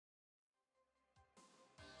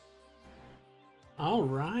All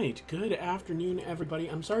right, good afternoon, everybody.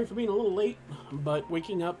 I'm sorry for being a little late, but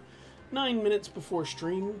waking up 9 minutes before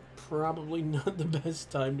stream, probably not the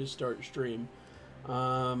best time to start stream.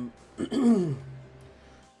 Um,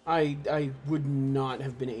 I would not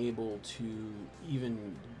have been able to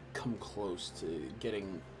even come close to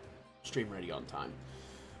getting stream ready on time.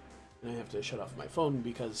 And I have to shut off my phone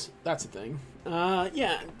because that's a thing.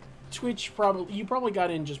 Yeah, Twitch you probably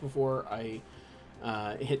got in just before I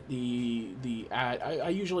hit the ad. I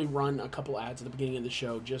usually run a couple ads at the beginning of the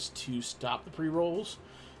show just to stop the pre-rolls.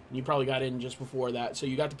 And you probably got in just before that. So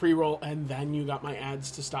you got the pre-roll, and then you got my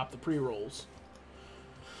ads to stop the pre-rolls.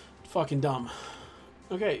 Fucking dumb.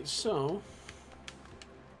 Okay, so...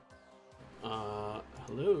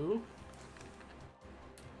 hello?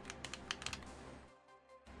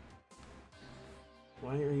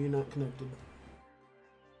 Why are you not connected?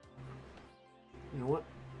 You know what?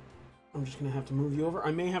 I'm just going to have to move you over.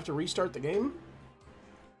 I may have to restart the game.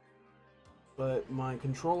 But my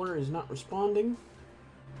controller is not responding.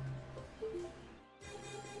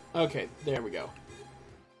 Okay, there we go.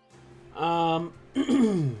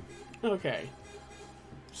 Okay.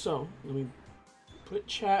 So, let me put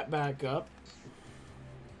chat back up.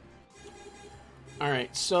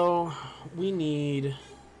 Alright, so we've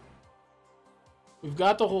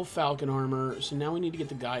got the whole Falcon armor, so now we need to get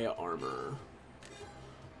the Gaia armor.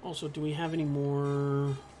 Also, do we have any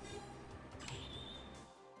more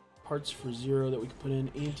parts for Zero that we could put in?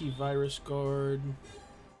 Antivirus guard.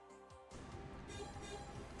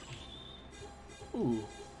 Ooh,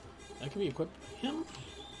 that can be equipped with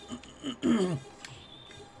him.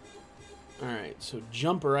 Alright, so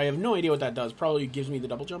jumper. I have no idea what that does. Probably gives me the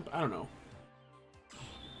double jump. I don't know.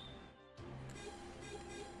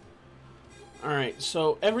 Alright,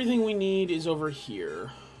 so everything we need is over here.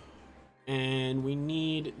 And we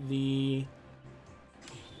need the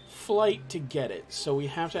flight to get it, so we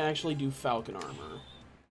have to actually do Falcon armor.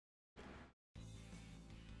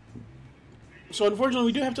 So unfortunately,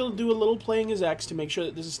 we do have to do a little playing as X to make sure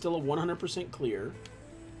that this is still a 100% clear.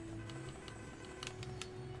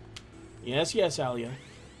 Yes, yes, Alia.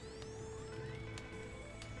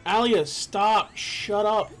 Alia, stop! Shut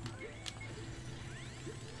up!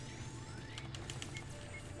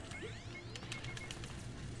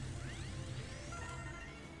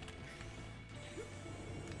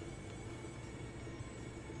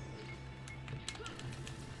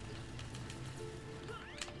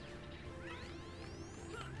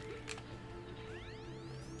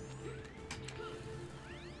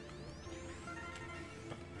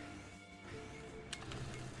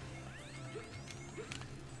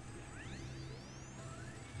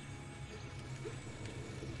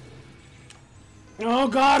 Oh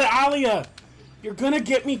god, Alia! You're gonna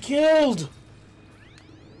get me killed!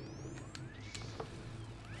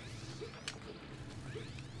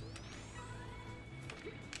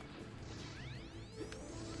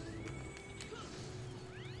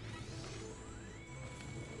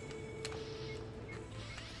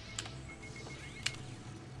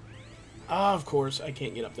 Ah, of course, I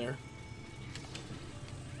can't get up there.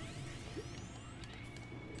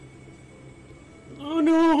 Oh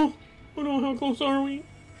no! Oh no, how close are we?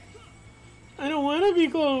 I don't want to be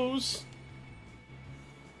close.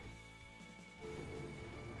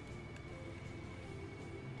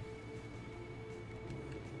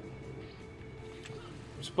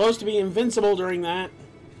 I'm supposed to be invincible during that.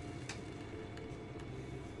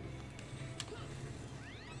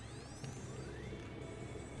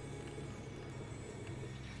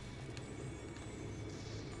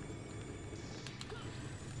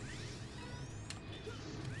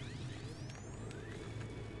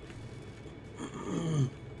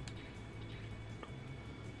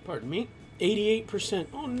 Pardon me. 88%.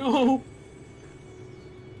 Oh no!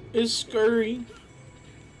 Is scurry.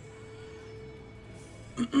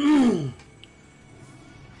 So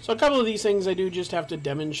a couple of these things I do just have to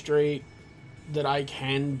demonstrate that I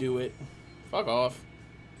can do it. Fuck off.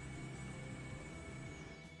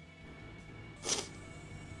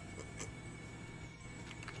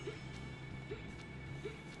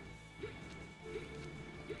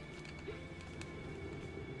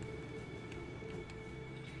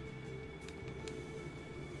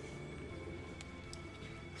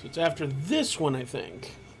 So it's after this one, I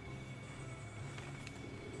think.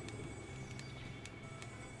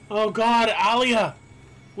 Oh god, Alia!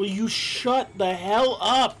 Will you shut the hell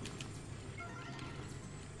up?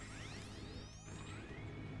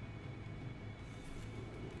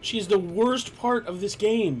 She's the worst part of this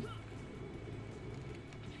game.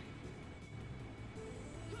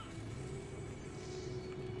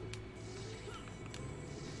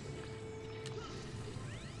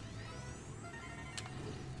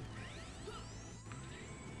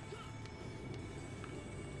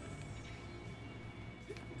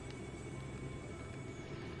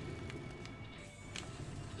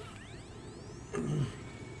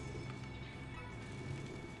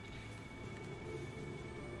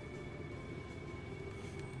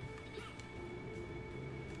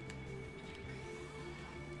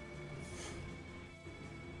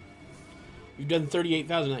 You've done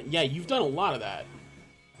 38,000. Yeah, you've done a lot of that.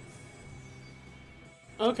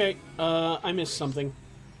 Okay, I missed something.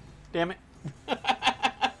 Damn it.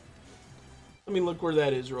 Let me look where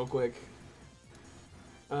that is real quick.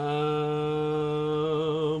 Dark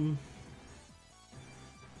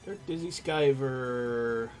Dizzy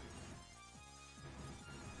Skyver.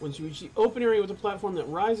 Once you reach the open area with a platform that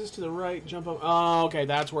rises to the right, jump up. Oh, okay,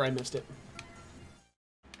 that's where I missed it.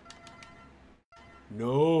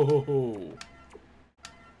 No.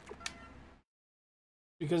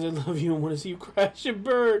 Because I love you and want to see you crash and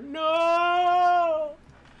burn. No!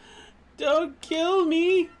 Don't kill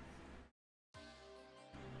me!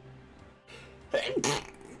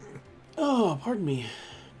 Oh, pardon me.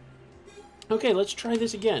 Okay, let's try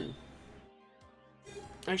this again.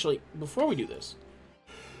 Actually, before we do this...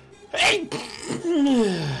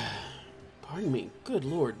 Pardon me. Good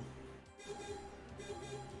lord.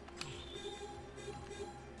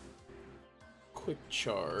 Quick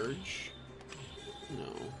charge.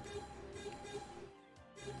 No.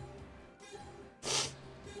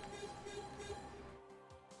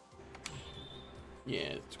 Yeah,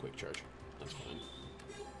 it's quick charge. That's fine.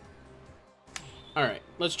 Alright,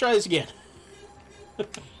 let's try this again.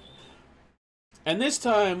 And this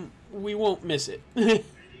time, we won't miss it.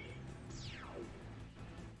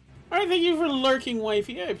 Alright, thank you for lurking,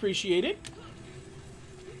 wifey. I appreciate it.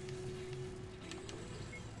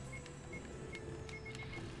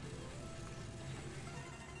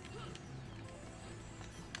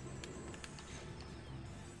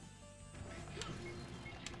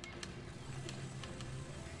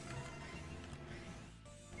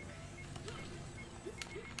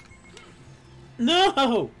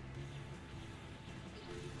 No!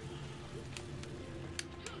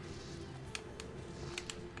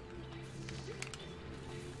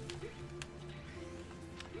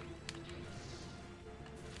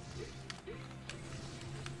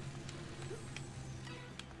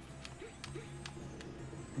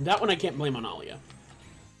 That one I can't blame on Alia.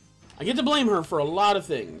 I get to blame her for a lot of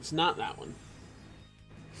things, not that one.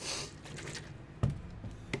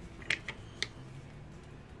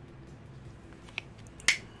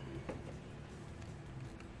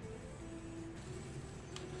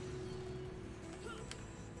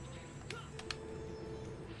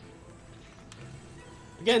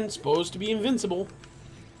 Again, supposed to be invincible.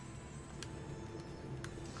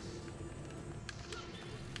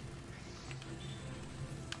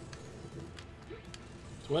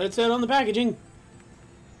 That's what it said on the packaging.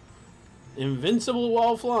 Invincible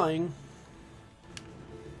while flying.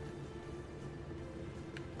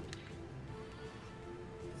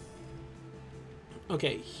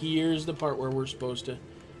 Okay, here's the part where we're supposed to...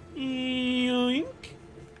 Yoink.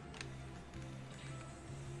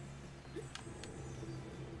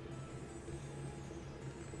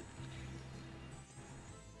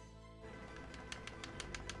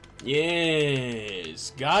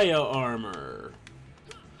 Yes, Gaia armor.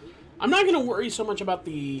 I'm not going to worry so much about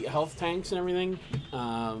the health tanks and everything.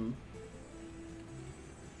 I'm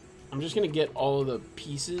just going to get all of the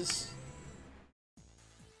pieces.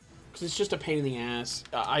 Because it's just a pain in the ass.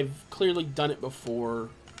 I've clearly done it before.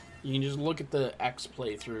 You can just look at the X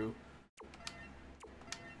playthrough.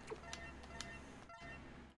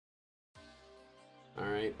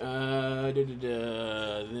 Alright,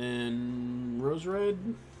 then Rose Red.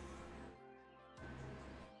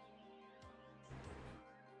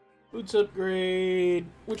 Boots upgrade.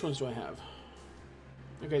 Which ones do I have?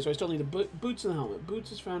 Okay, so I still need the boots and the helmet.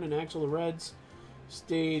 Boots is found in Axel of Red's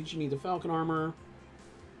stage. You need the Falcon armor.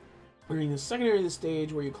 During the second area of the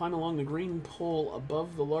stage, where you climb along the green pole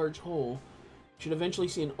above the large hole, you should eventually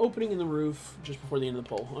see an opening in the roof just before the end of the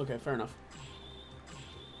pole. Okay, fair enough.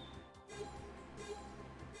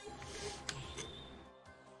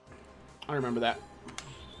 I remember that.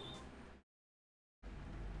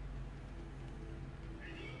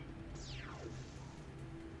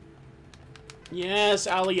 Yes,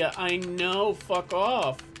 Alia, I know. Fuck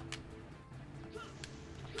off.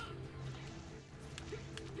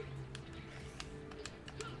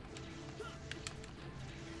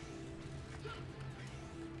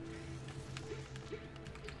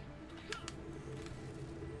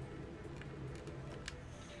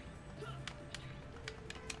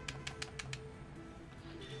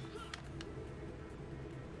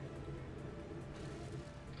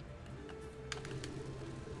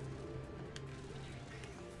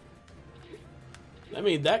 That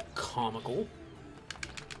made that comical.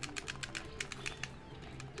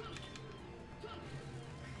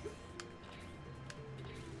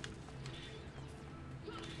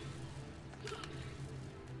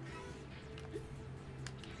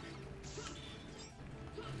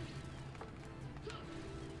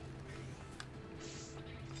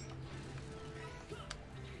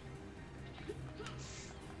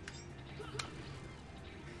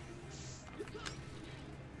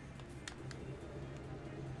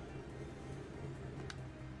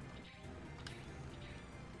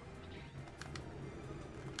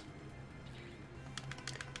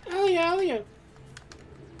 Alia,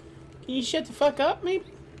 can you shut the fuck up, maybe?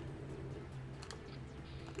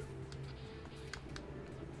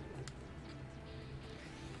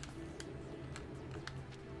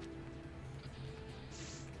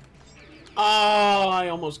 Oh, I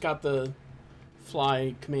almost got the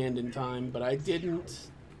fly command in time, but I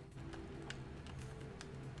didn't.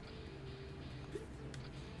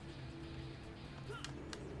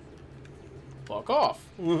 Fuck off.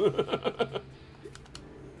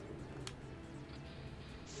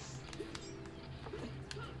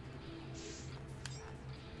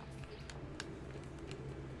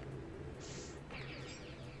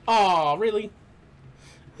 Aw, really?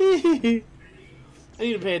 I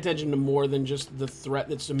need to pay attention to more than just the threat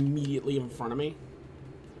that's immediately in front of me.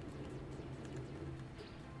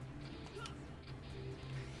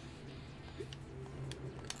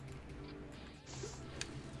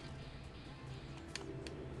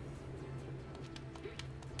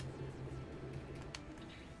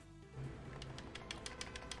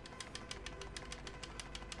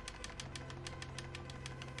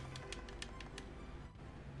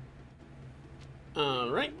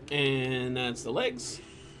 Alright, and that's the legs.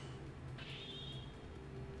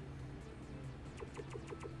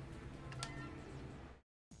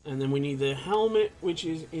 And then we need the helmet, which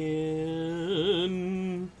is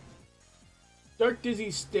in Dark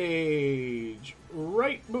Dizzy stage.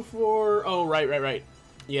 Right before... Oh, right.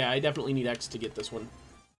 Yeah, I definitely need X to get this one.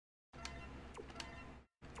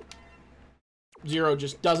 Zero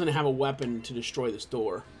just doesn't have a weapon to destroy this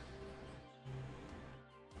door.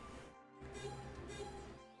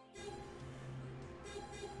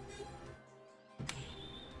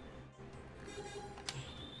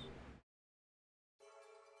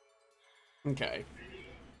 Okay.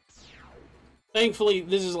 Thankfully,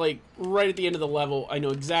 this is like right at the end of the level. I know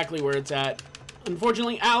exactly where it's at.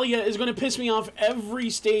 Unfortunately, Alia is going to piss me off every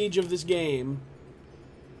stage of this game.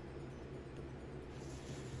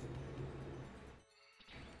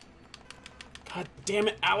 God damn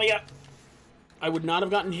it, Alia! I would not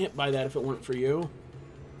have gotten hit by that if it weren't for you.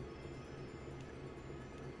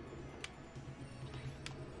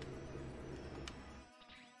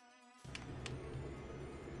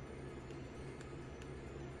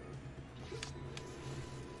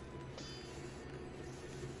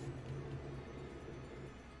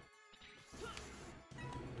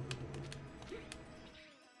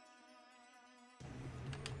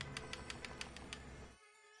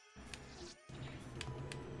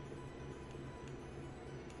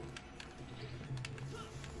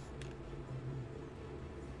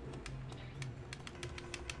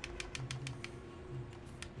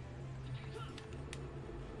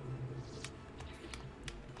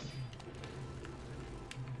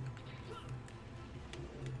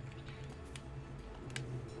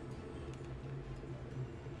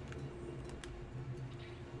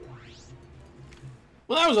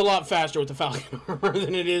 Well, that was a lot faster with the Falcon armor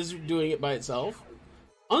than it is doing it by itself.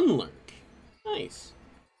 Unlurk. Nice.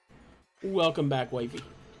 Welcome back, wifey.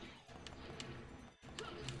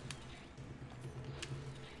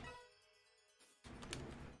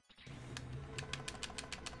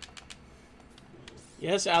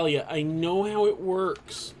 Yes, Alia, I know how it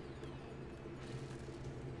works.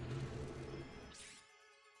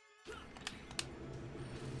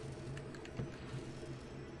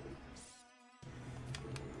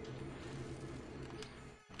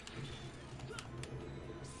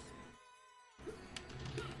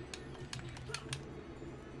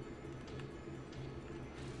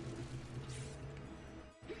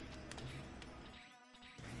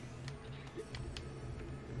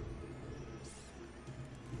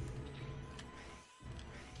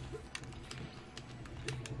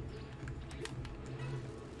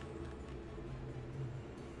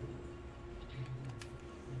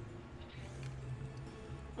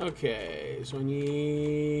 Okay, so I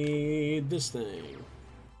need this thing.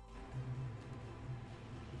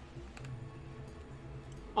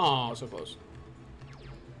 Oh, so close.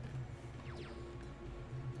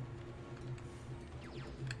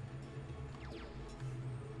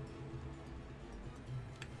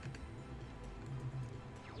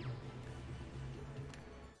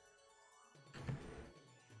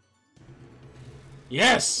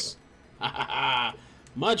 Yes!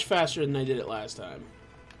 Much faster than I did it last time.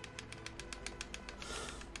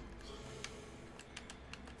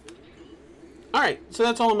 Alright, so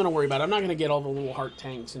that's all I'm going to worry about. I'm not going to get all the little heart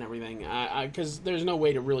tanks and everything, because there's no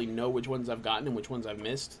way to really know which ones I've gotten and which ones I've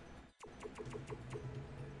missed.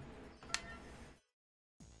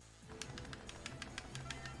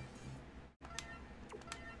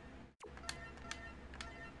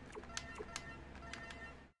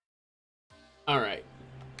 Alright.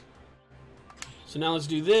 So now let's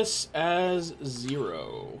do this as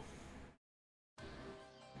 0.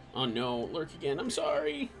 Oh no, lurk again. I'm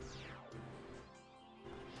sorry.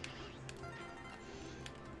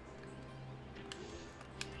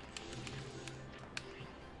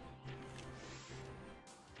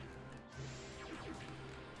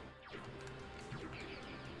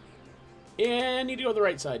 Yeah, I need to go to the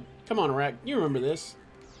right side. Come on, Rack. You remember this.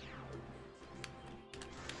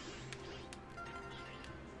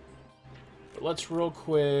 But let's real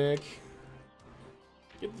quick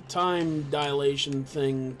get the time dilation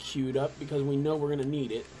thing queued up because we know we're going to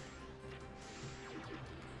need it.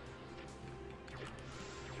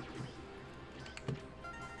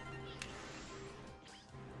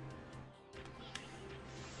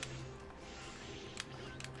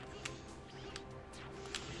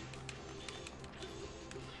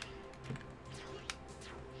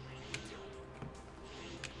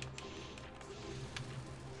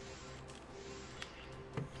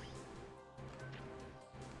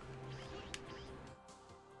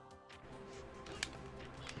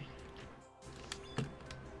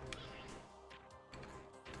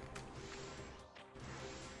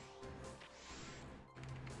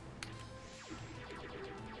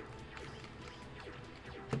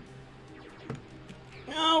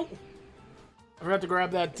 No! I forgot to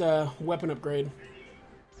grab that weapon upgrade.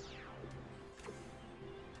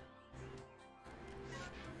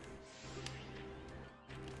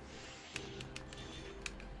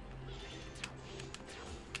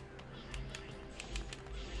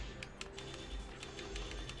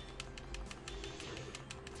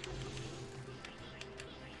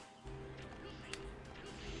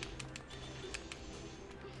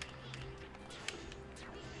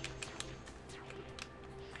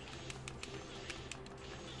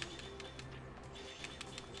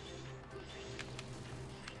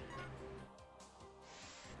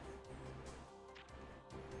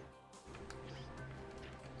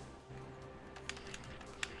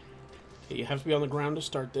 You have to be on the ground to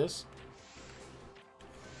start this.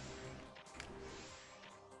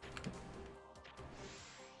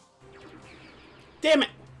 Damn it!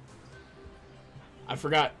 I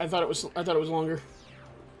forgot. I thought it was longer.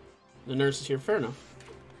 The nurse is here. Fair enough.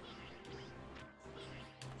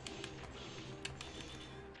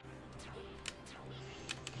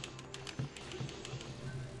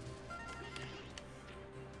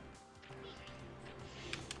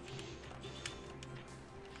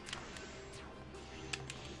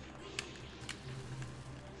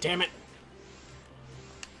 Damn it.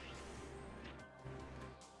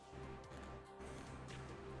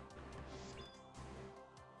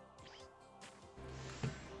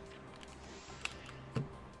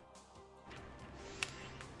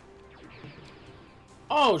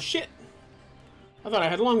 Oh, shit. I thought I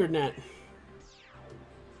had longer than that.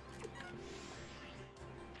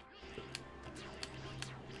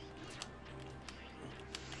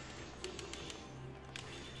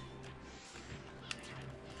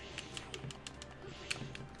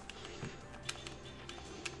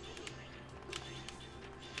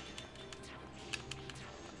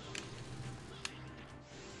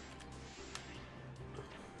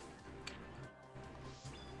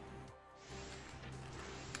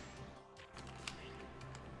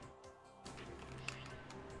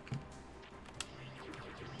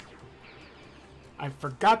 I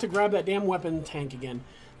forgot to grab that damn weapon tank again.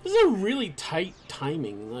 This is a really tight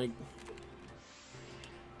timing. Like,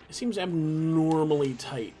 it seems abnormally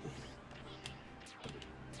tight.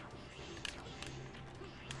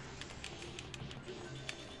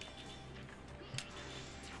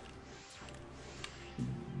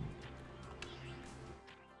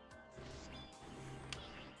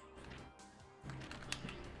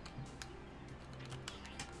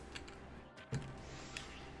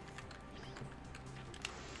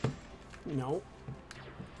 No.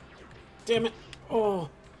 Damn it. Oh.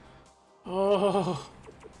 Oh.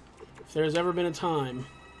 If there's ever been a time.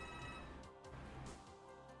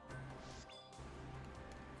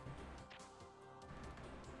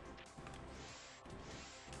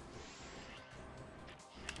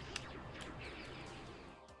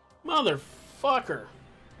 Motherfucker.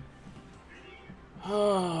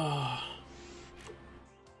 Oh.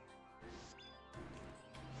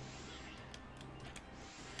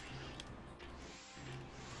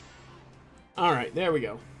 Alright, there we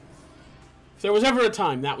go. If there was ever a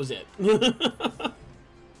time, that was it.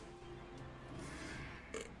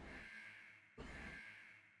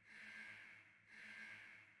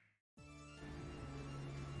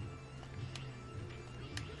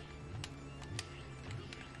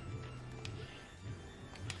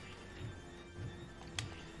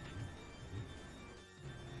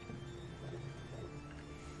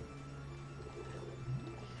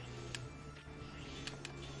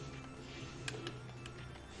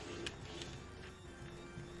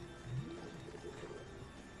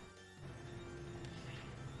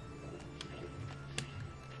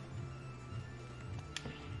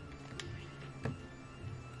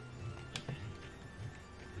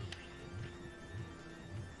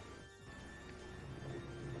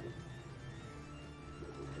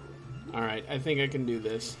 Alright, I think I can do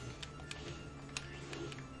this.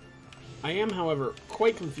 I am, however,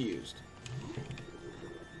 quite confused.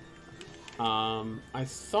 I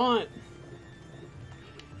thought...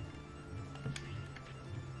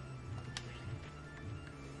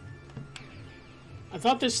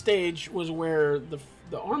 this stage was where the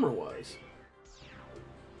armor was.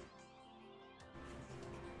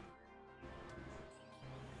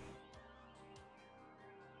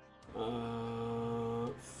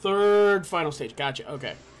 Third final stage. Gotcha.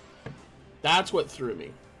 Okay. That's what threw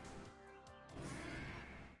me.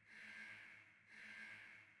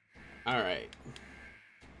 Alright.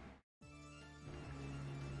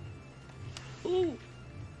 Ooh.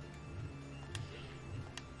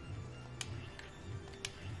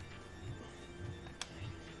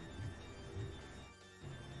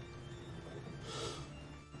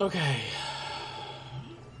 Okay.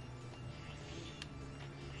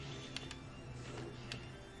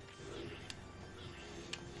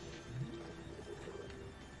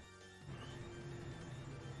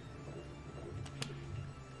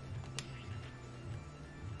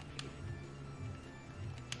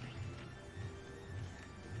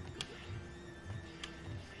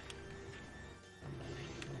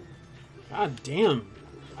 God damn.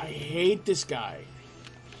 I hate this guy.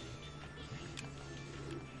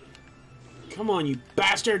 Come on, you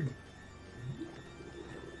bastard!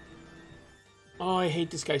 Oh, I hate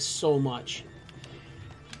this guy so much.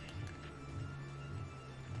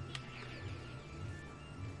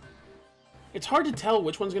 It's hard to tell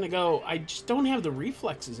which one's gonna go. I just don't have the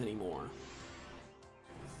reflexes anymore.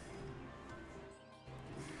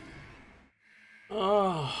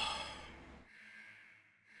 Oh.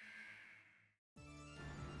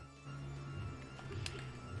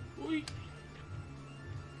 Wait.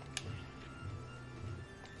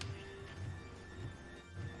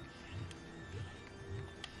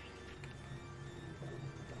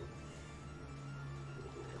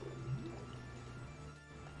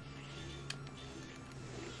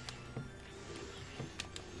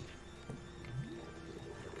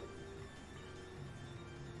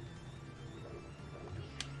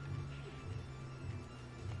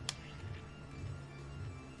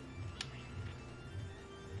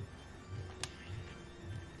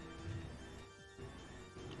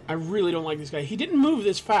 I really don't like this guy. He didn't move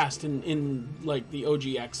this fast in like the OG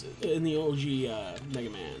Mega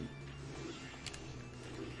Man.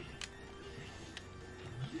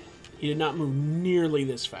 He did not move nearly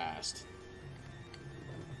this fast.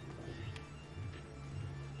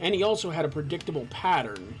 And he also had a predictable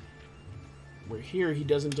pattern, where here he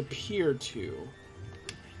doesn't appear to. You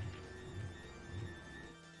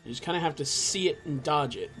just kind of have to see it and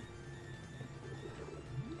dodge it.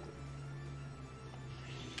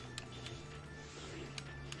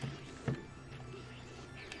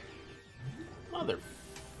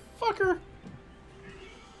 Motherfucker!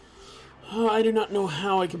 Oh, I do not know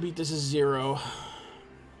how I can beat this as Zero.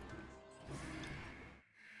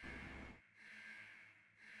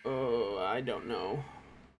 Oh, I don't know.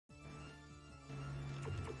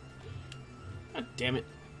 God damn it.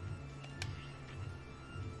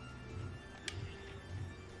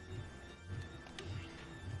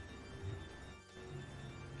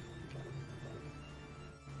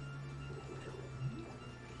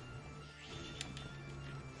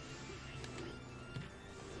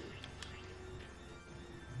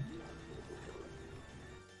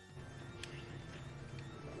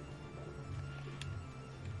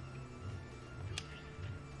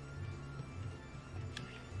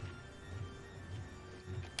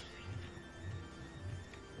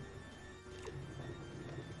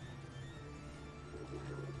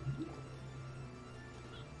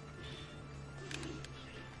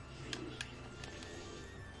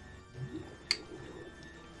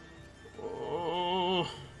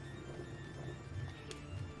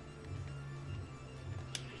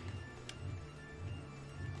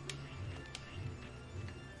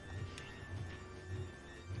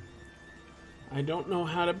 I don't know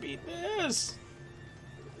how to beat this.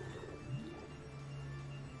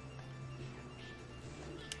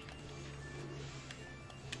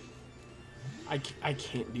 I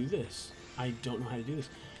can't do this. I don't know how to do this.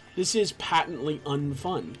 This is patently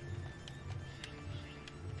unfun.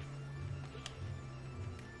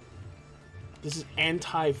 This is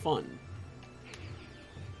anti-fun.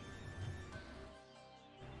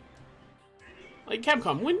 Like,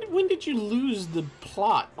 Capcom, when did you lose the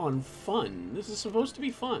plot on fun? This is supposed to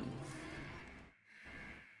be fun.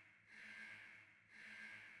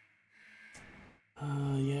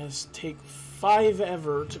 Yes, take 5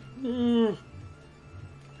 ever to...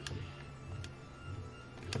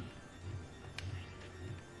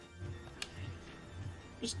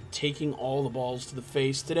 Just taking all the balls to the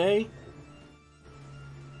face today.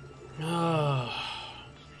 Ah.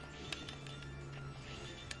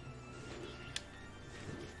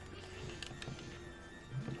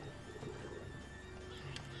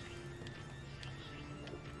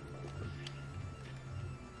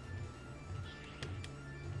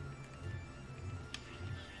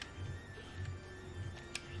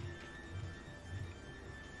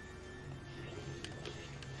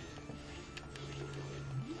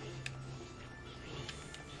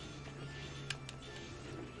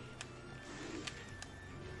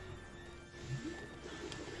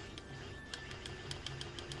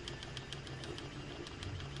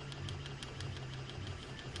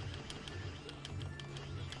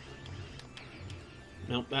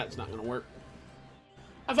 Nope, that's not going to work.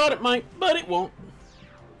 I thought it might, but it won't.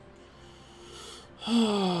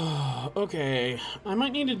 Okay, I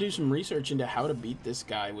might need to do some research into how to beat this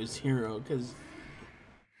guy with Zero, because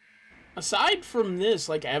aside from this,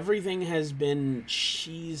 like, everything has been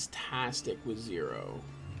cheese-tastic with Zero.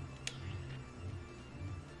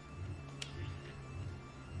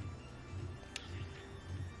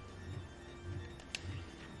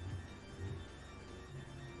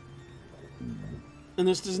 And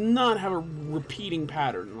this does not have a repeating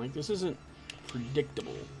pattern. Like, this isn't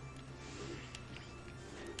predictable.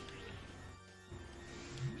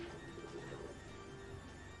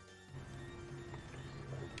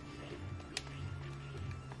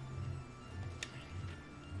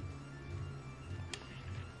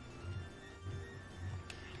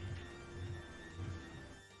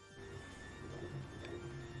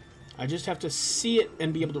 I just have to see it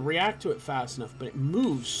and be able to react to it fast enough, but it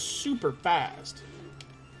moves super fast.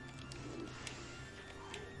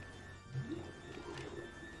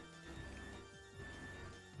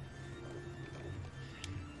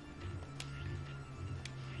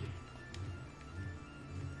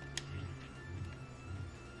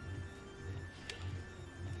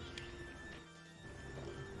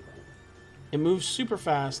 It moves super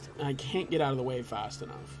fast, and I can't get out of the way fast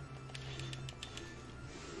enough.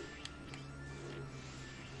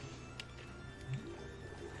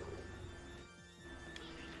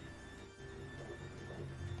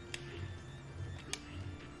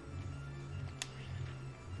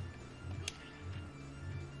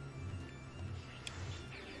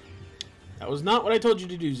 That was not what I told you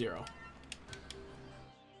to do, Zero.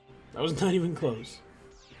 That was not even close.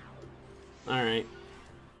 Alright.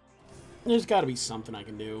 There's got to be something I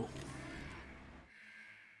can do.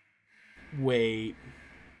 Wait.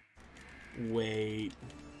 Wait.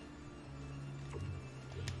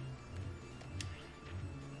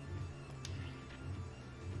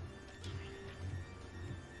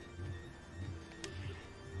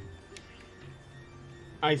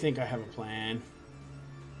 I think I have a plan.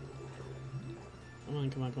 Come on,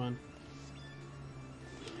 come on, come on.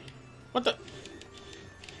 What the?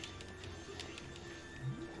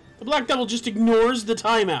 The Black Devil just ignores the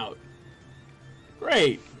timeout.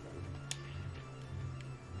 Great.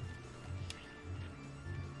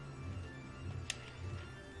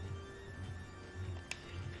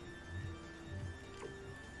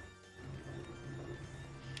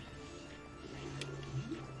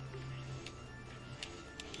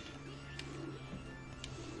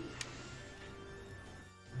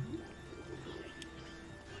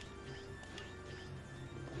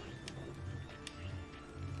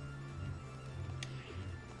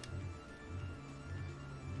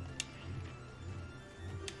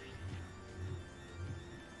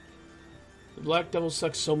 The Black Devil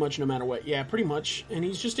sucks so much no matter what. Yeah, pretty much. And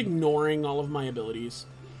he's just ignoring all of my abilities.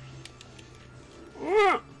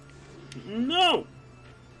 No!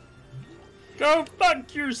 Go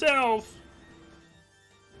fuck yourself!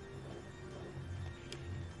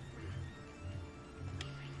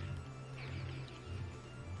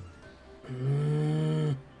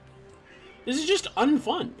 This is just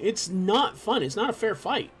unfun. It's not fun. It's not a fair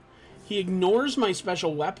fight. He ignores my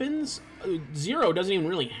special weapons. Zero doesn't even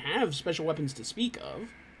really have special weapons to speak of.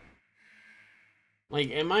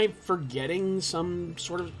 Like, am I forgetting some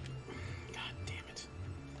sort of... God damn it.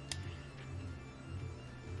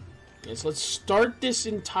 Yes, let's start this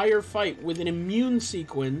entire fight with an immune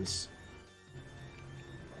sequence.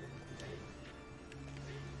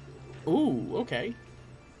 Ooh, okay.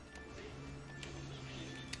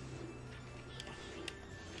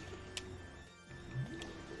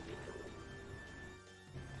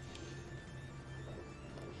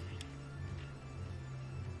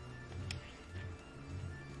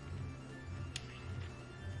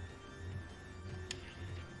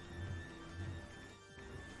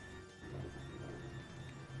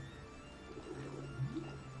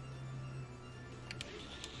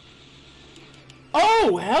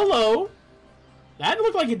 Oh, hello! That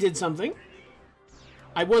looked like it did something.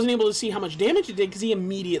 I wasn't able to see how much damage it did because he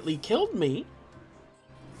immediately killed me.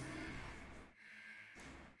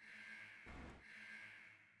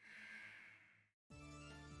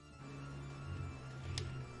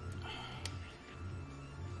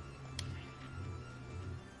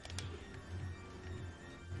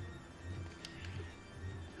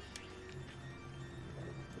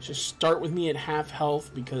 Just start with me at half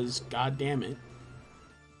health because, god damn it.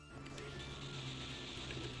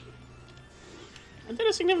 I did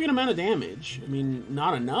a significant amount of damage. I mean,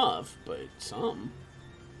 not enough, but some.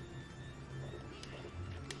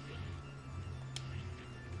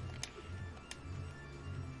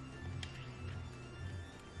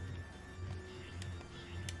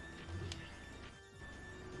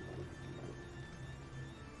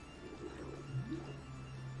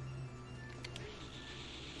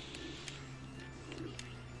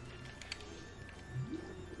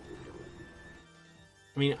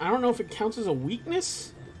 I mean, I don't know if it counts as a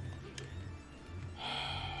weakness.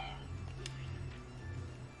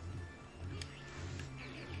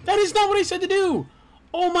 That is not what I said to do!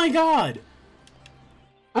 Oh my god!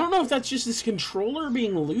 I don't know if that's just this controller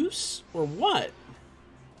being loose or what.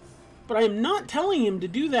 But I am not telling him to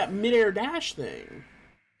do that mid-air dash thing.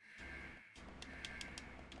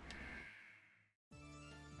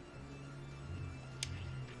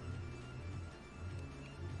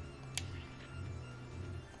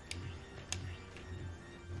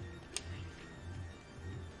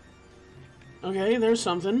 Okay, there's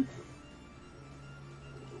something.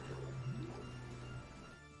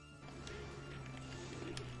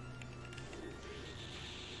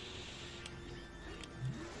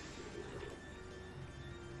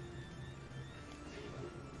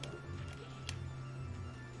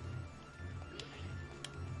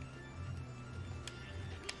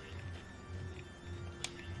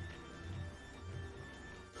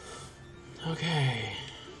 Okay.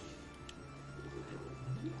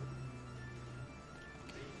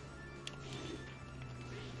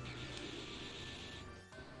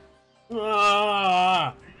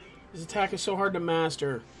 Ah! This attack is so hard to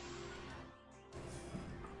master.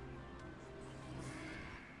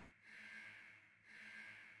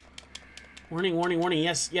 Warning, warning, warning.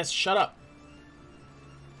 Yes, yes, shut up.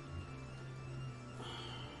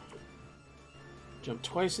 Jump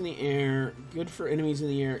twice in the air. Good for enemies in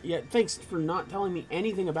the air. Yeah, thanks for not telling me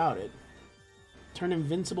anything about it. Turn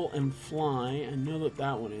invincible and fly. I know that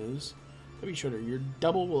that one is. Heavy shooter. Your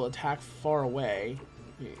double will attack far away.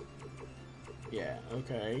 Yeah,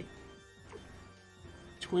 okay.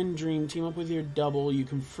 Twin Dream. Team up with your double. You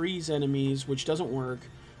can freeze enemies, which doesn't work.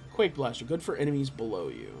 Quake Blaster. Good for enemies below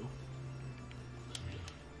you.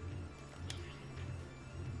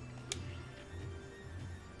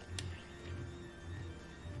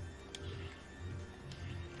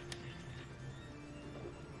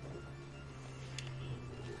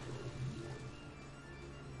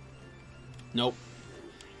 Nope.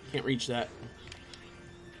 Can't reach that.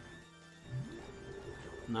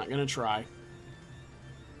 Not gonna try.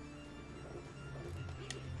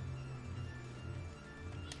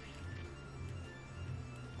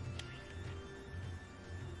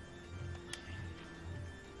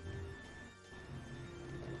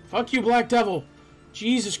 Fuck you, Black Devil!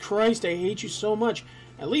 Jesus Christ, I hate you so much.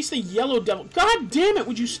 At least the Yellow Devil... God damn it,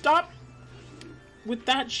 would you stop with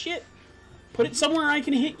that shit? Put it somewhere I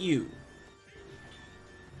can hit you.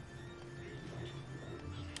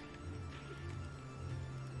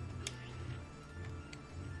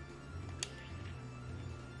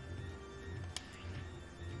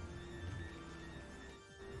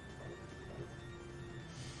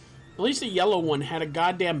 At least the yellow one had a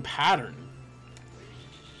goddamn pattern.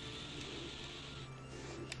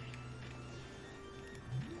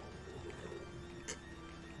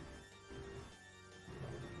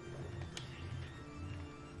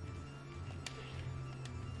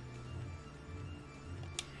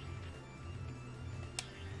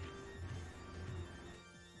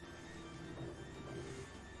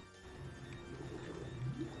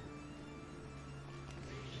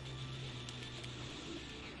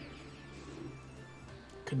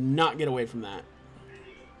 Could not get away from that.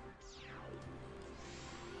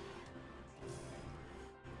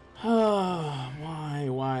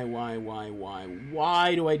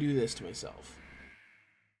 Why do I do this to myself?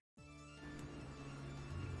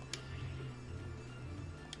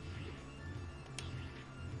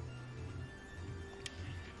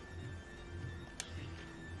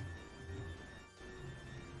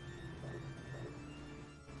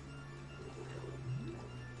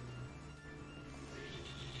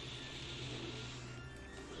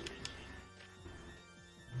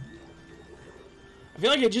 I feel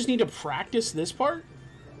like I just need to practice this part.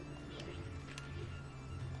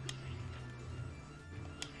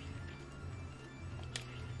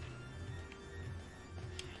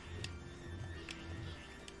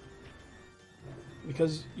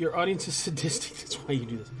 Because your audience is sadistic, that's why you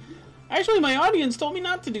do this. Actually, my audience told me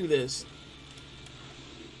not to do this.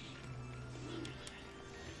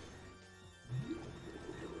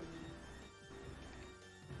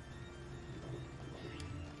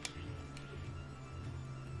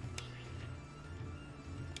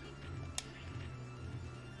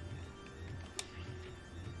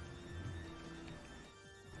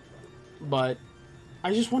 But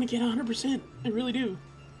I just want to get 100%. I really do.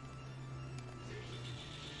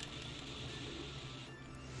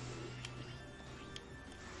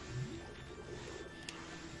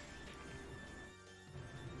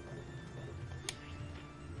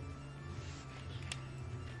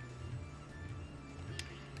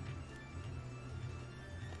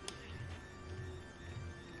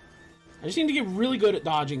 I just need to get really good at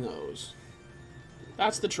dodging those.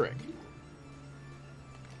 That's the trick.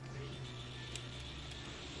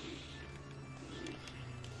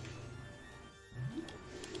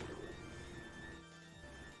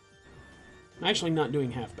 I'm actually not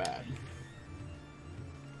doing half bad.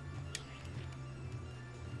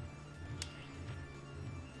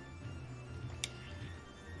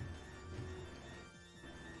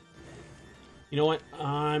 You know what?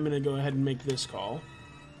 I'm going to go ahead and make this call.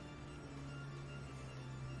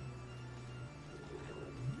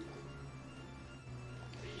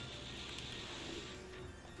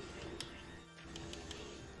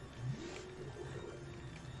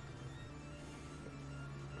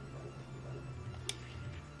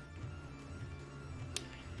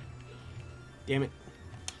 Damn it.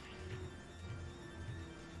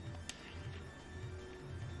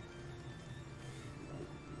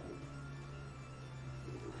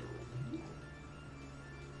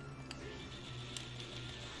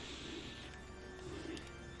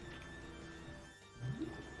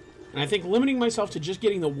 And I think limiting myself to just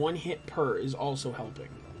getting the one hit per is also helping.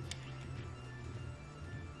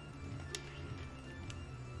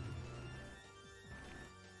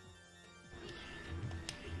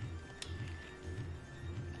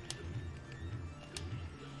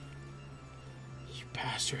 You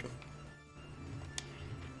bastard.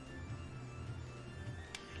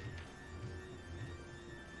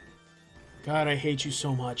 God, I hate you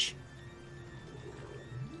so much.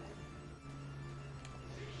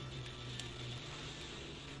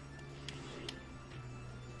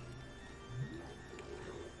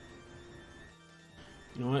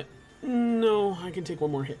 You know what? No, I can take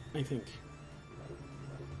one more hit, I think.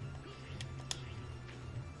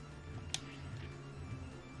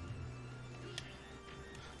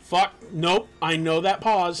 Fuck. Nope. I know that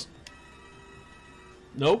pause.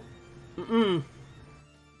 Nope. Mm-mm.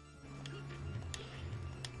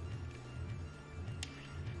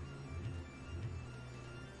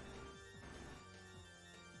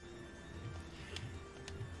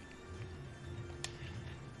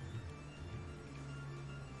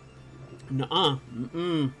 Nuh-uh.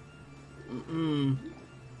 Mm-mm. Mm-mm.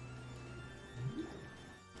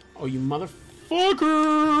 Oh, you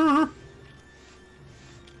motherfucker!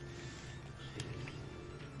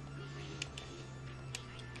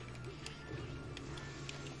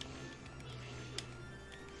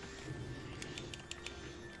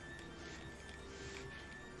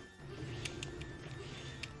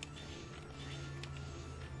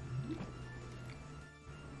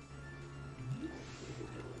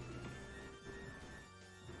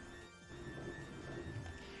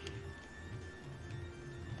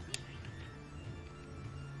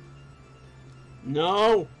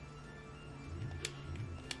 No!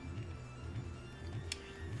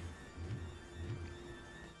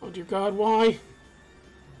 Oh dear God, why?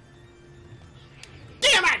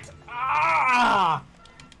 Damn it! Ah!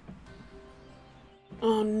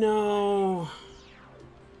 Oh no.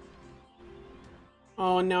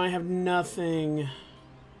 Oh, now I have nothing.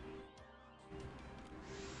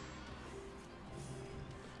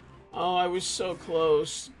 Oh, I was so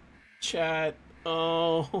close. Chat.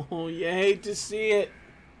 Oh, you hate to see it.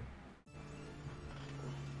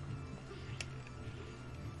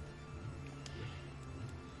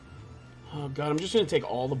 Oh God, I'm just gonna take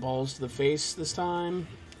all the balls to the face this time.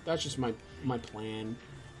 That's just my plan.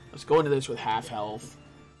 Let's go into this with half health.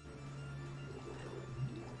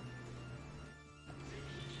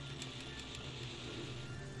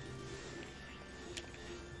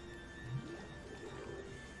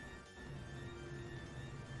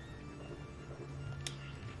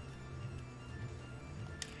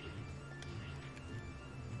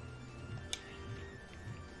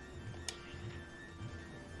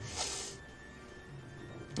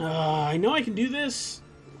 I know I can do this.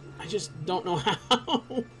 I just don't know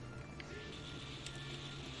how.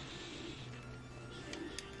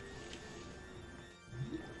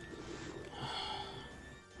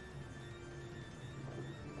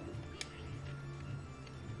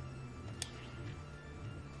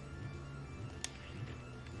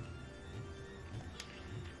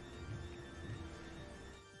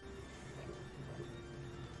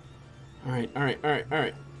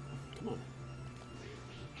 Alright. Come on.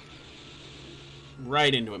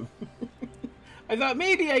 Right into him. I thought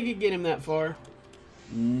maybe I could get him that far.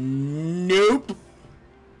 Nope.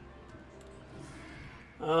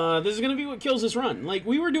 This is going to be what kills this run. Like,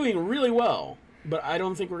 we were doing really well, but I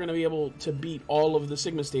don't think we're going to be able to beat all of the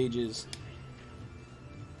Sigma stages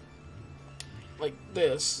like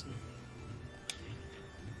this.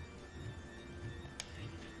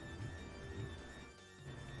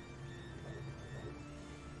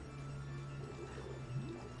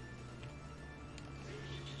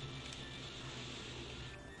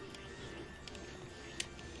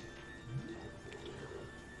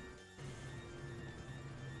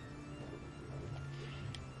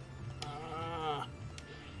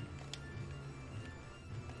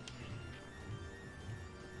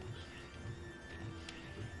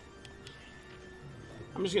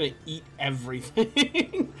 I'm just gonna eat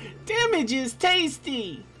everything. Damage is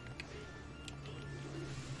tasty!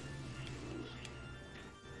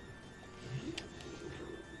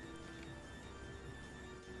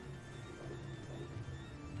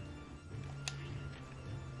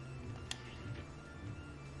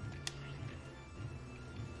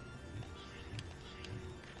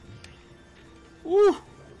 Woo!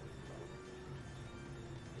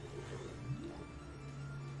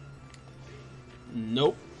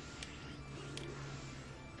 Nope.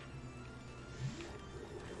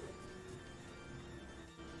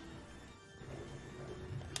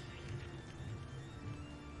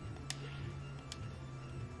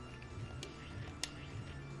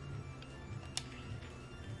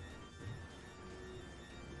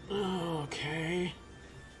 Okay.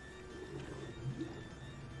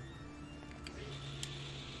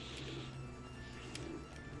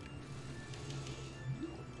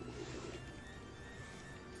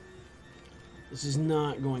 This is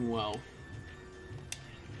not going well.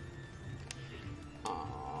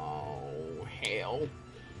 Oh, hell.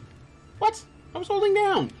 What? I was holding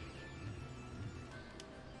down.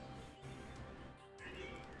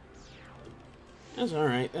 That's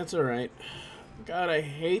alright, that's alright. God, I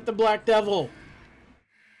hate the Black Devil.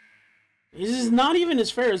 This is not even as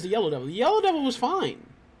fair as the Yellow Devil. The Yellow Devil was fine.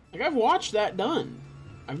 Like, I've watched that done.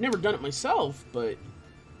 I've never done it myself, but...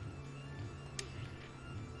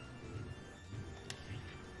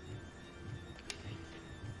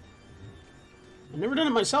 I've never done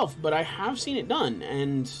it myself, but I have seen it done,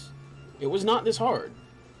 and it was not this hard.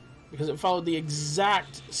 Because it followed the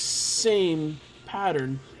exact same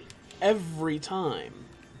pattern every time.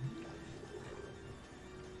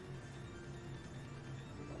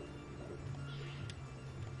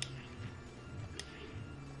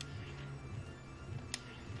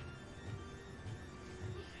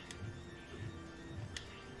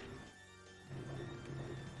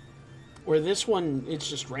 Where this one, it's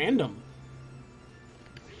just random.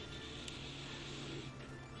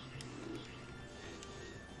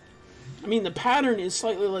 I mean, the pattern is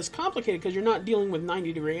slightly less complicated because you're not dealing with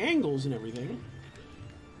 90-degree angles and everything.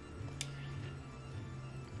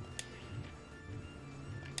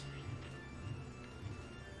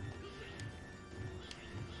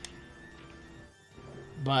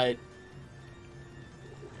 But...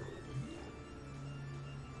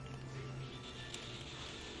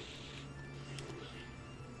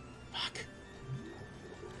 fuck.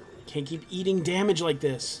 Can't keep eating damage like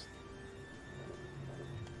this.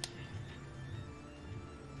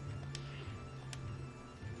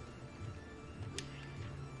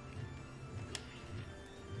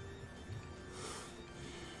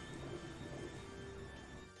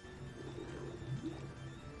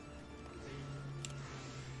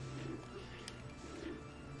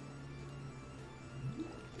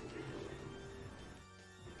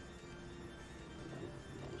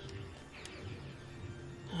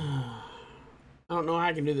 I don't know how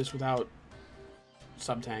I can do this without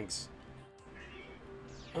sub-tanks.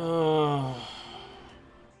 I've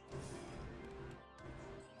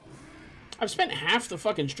spent half the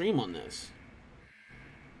fucking stream on this.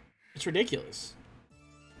 It's ridiculous.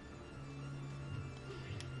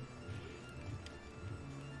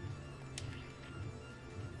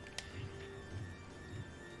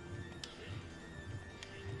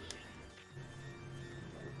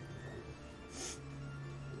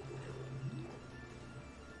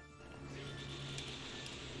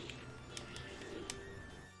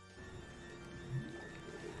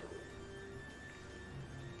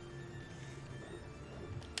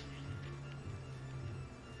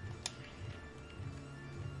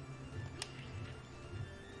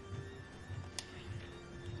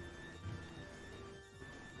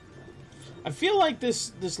 I feel like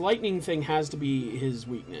this lightning thing has to be his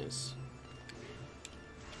weakness.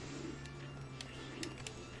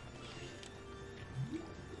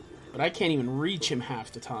 But I can't even reach him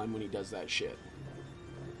half the time when he does that shit.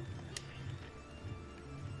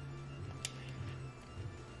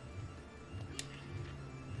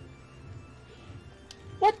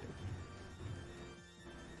 What?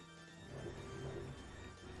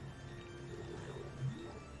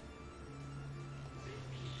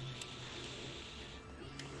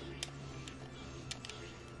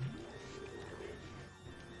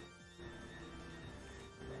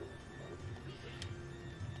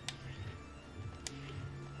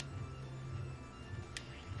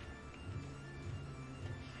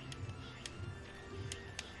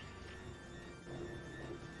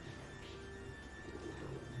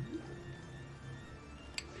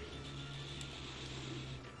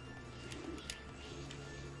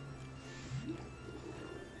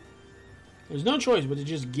 There's no choice but to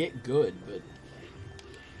just get good, but...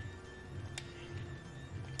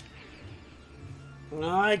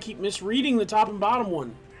 I keep misreading the top and bottom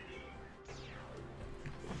one.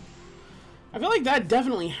 I feel like that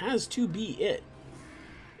definitely has to be it.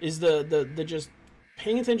 Is the just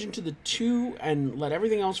paying attention to the two and let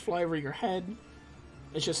everything else fly over your head.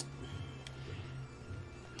 It's just...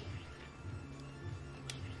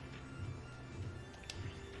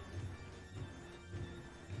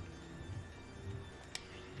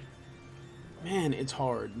 Man, it's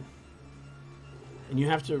hard. And you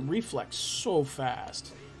have to reflex so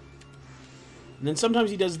fast. And then sometimes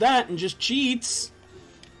he does that and just cheats,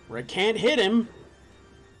 where I can't hit him.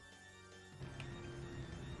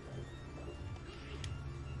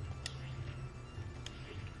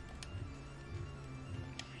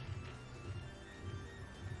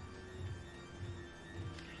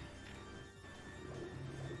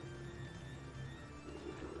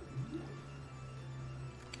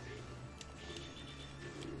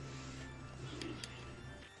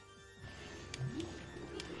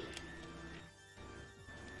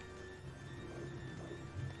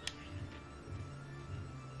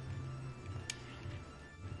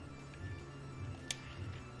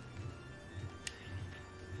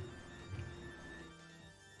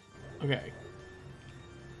 Okay.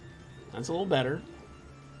 That's a little better.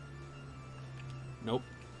 Nope.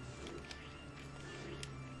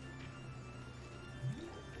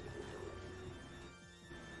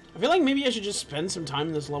 I feel like maybe I should just spend some time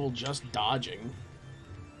in this level just dodging.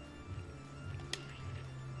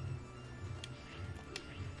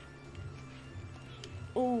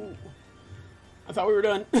 Oh. I thought we were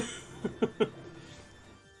done.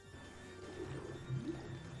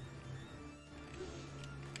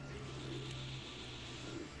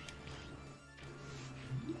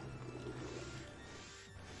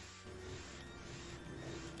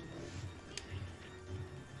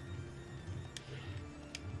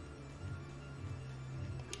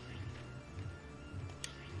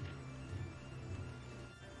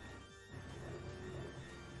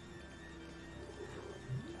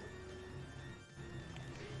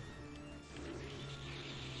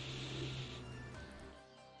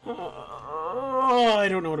 I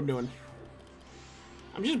don't know what I'm doing.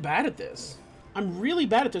 I'm just bad at this. I'm really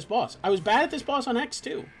bad at this boss. I was bad at this boss on X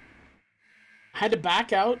too. I had to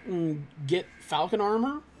back out and get Falcon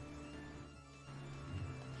armor.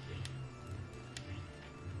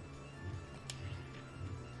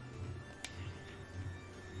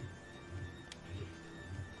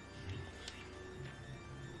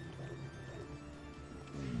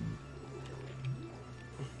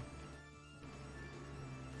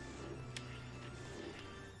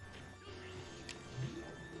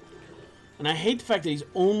 And I hate the fact that he's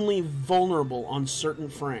only vulnerable on certain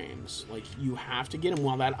frames. Like, you have to get him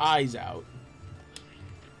while that eye's out.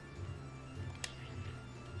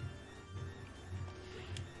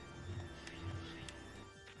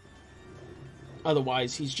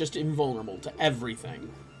 Otherwise, he's just invulnerable to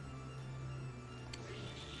everything.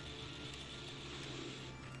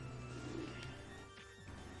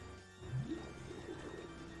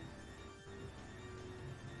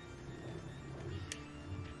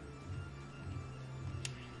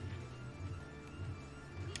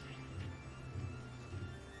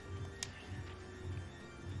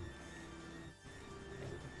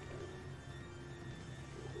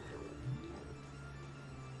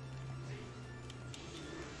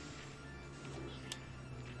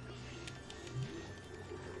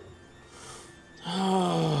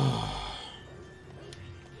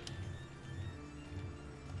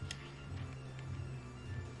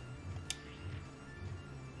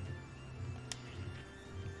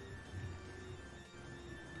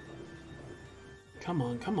 Come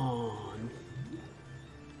on, come on.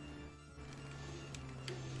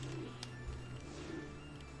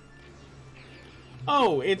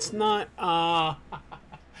 Oh, it's not, I'm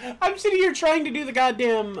sitting here trying to do the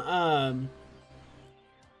goddamn,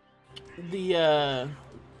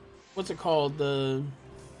 what's it called?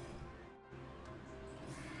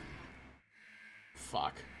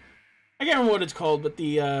 Fuck. I can't remember what it's called, but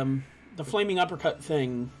the flaming uppercut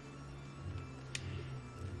thing.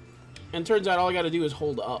 And turns out all I gotta do is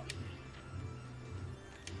hold up.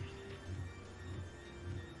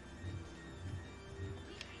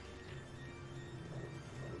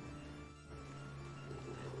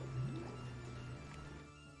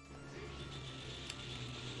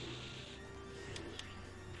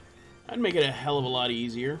 I'd make it a hell of a lot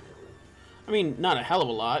easier. I mean, not a hell of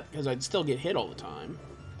a lot, because I'd still get hit all the time.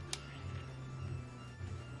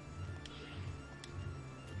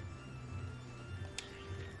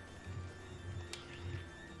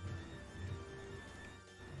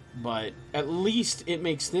 But at least it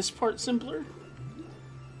makes this part simpler.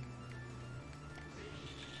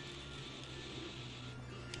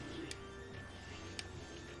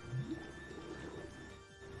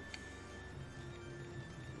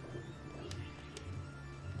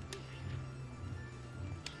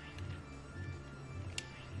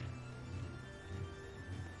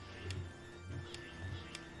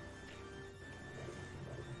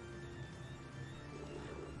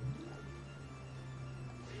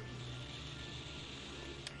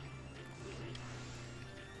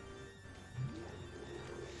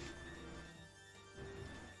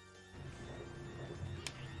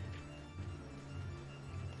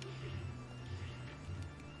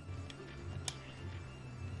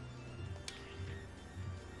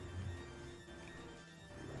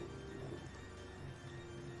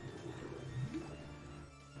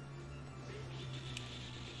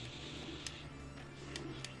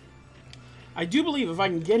 I do believe if I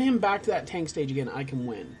can get him back to that tank stage again, I can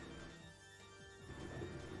win.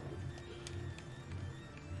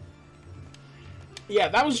 Yeah,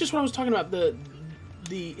 that was just what I was talking about.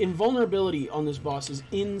 The invulnerability on this boss is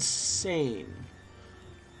insane.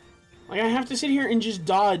 Like, I have to sit here and just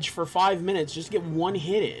dodge for 5 minutes just to get one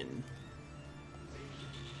hit in.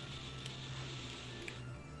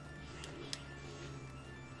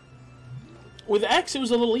 With X, it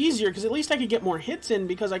was a little easier, because at least I could get more hits in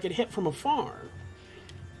because I could hit from afar.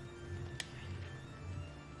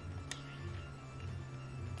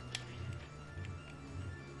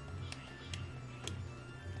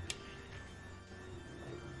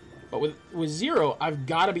 But with Zero, I've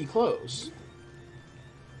got to be close.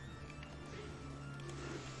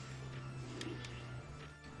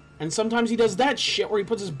 And sometimes he does that shit where he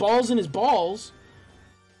puts his balls in his balls,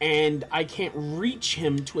 and I can't reach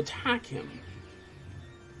him to attack him.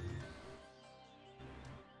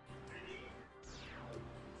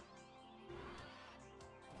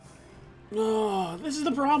 Oh, this is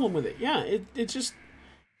the problem with it. Yeah, it's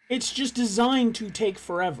just designed to take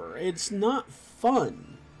forever. It's not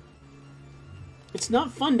fun. It's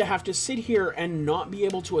not fun to have to sit here and not be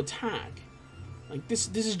able to attack. Like, this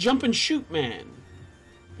is jump and shoot, man.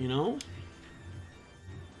 You know?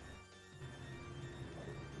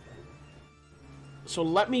 So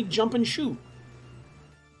let me jump and shoot.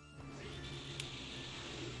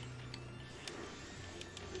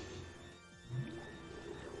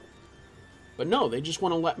 But no, they just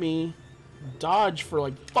want to let me dodge for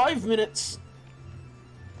like 5 minutes.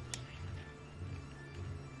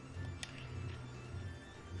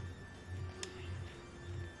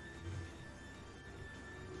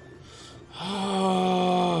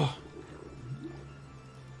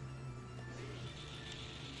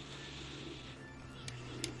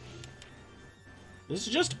 This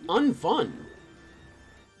is just unfun.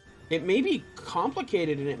 It may be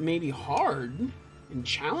complicated and it may be hard and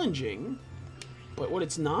challenging, but what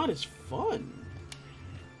it's not is fun.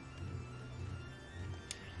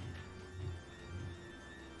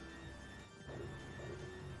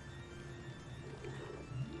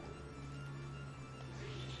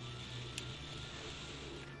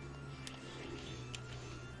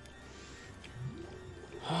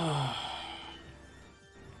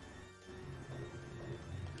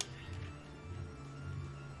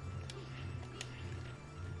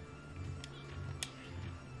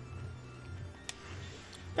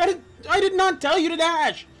 I did not tell you to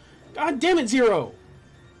dash! God damn it, Zero!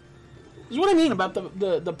 This is what I mean about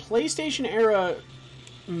the PlayStation era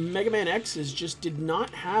Mega Man X's just did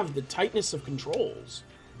not have the tightness of controls.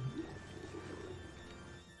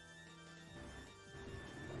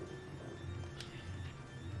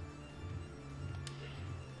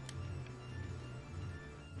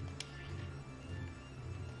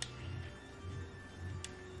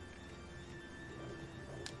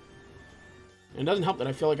 It doesn't help that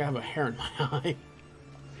I feel like I have a hair in my eye.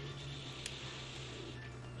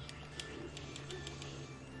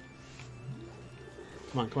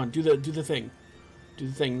 Come on, come on, do the thing. Do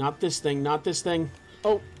the thing, not this thing, not this thing.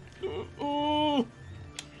 Oh. Oh.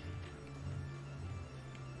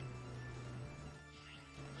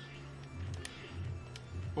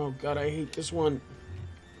 Oh god, I hate this one.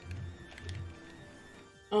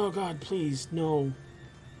 Oh god, please, no.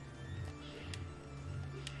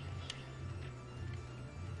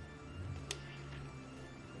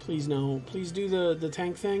 Please, no. Please do the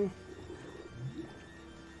tank thing.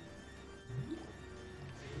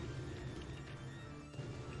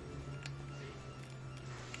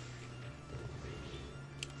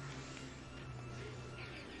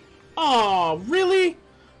 Oh, really?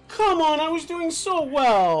 Come on, I was doing so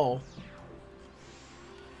well.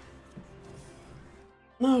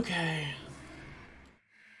 Okay.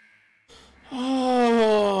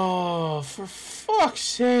 Oh, for fuck's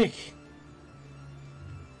sake.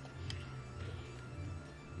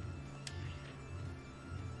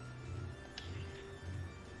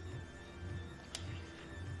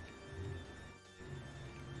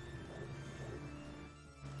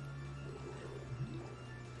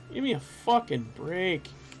 Give me a fucking break.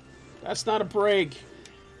 That's not a break.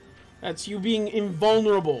 That's you being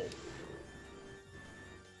invulnerable.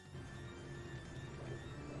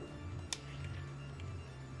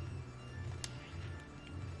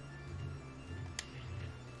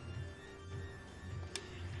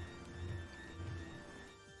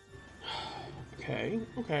 Okay,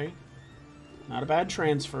 okay. Not a bad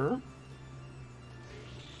transfer.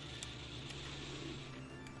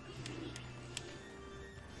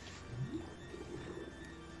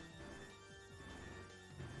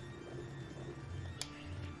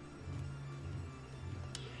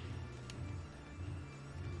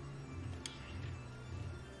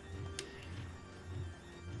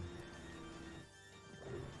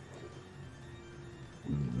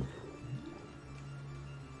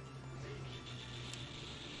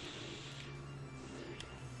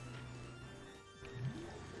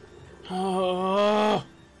 Oh.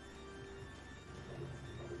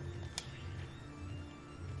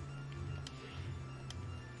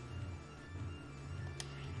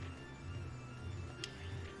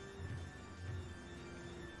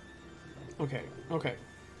 Okay, okay.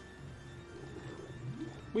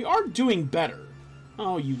 We are doing better.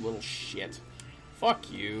 Oh, you little shit.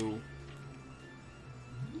 Fuck you.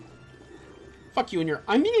 Fuck you and your...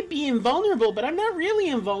 I may be invulnerable, but I'm not really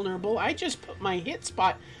invulnerable. I just put my hit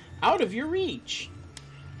spot out of your reach.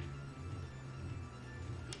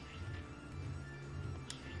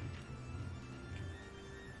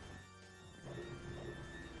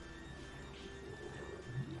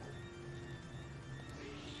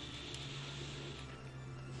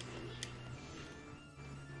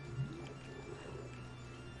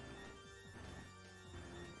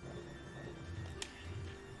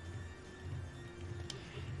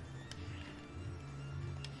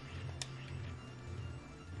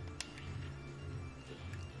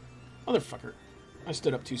 Motherfucker. I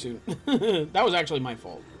stood up too soon. That was actually my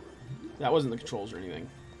fault. That wasn't the controls or anything.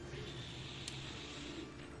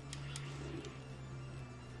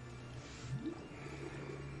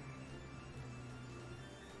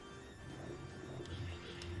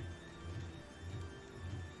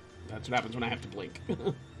 That's what happens when I have to blink.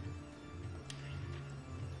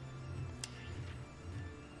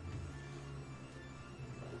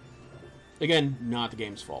 Again, not the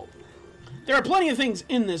game's fault. There are plenty of things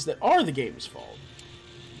in this that are the game's fault.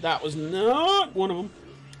 That was not one of them.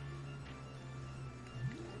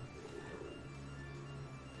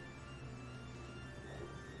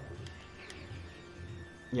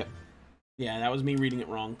 Yep. Yeah, that was me reading it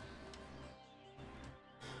wrong.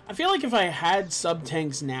 I feel like if I had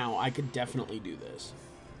sub-tanks now, I could definitely do this.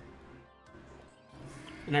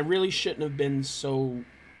 And I really shouldn't have been so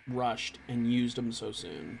rushed and used them so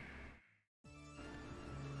soon.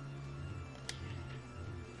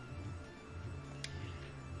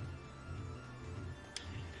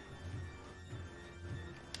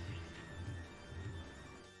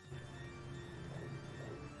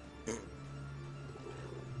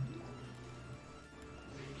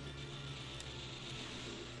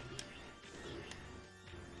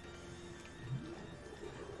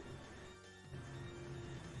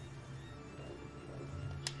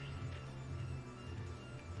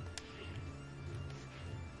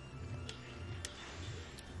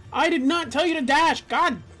 I did not tell you to dash!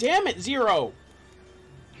 God damn it, Zero!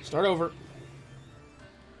 Start over.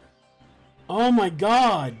 Oh my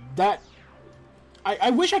god, that...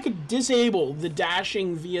 I wish I could disable the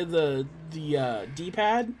dashing via the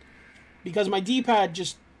D-pad, Because my D-pad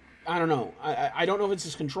just, I don't know. I don't know if it's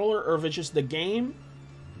this controller or if it's just the game,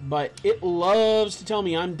 but it loves to tell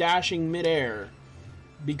me I'm dashing midair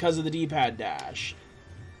because of the D-pad dash.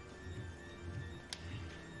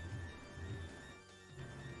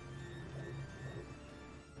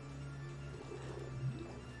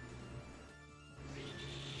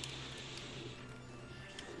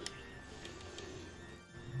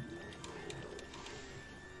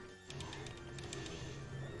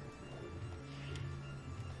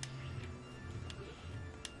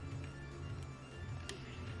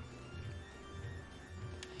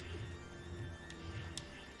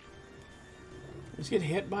 Just get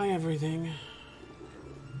hit by everything.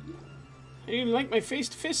 I didn't even like my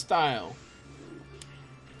face-to-fist style.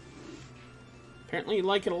 Apparently you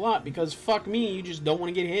like it a lot because fuck me, you just don't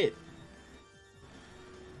want to get hit.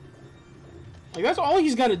 Like, that's all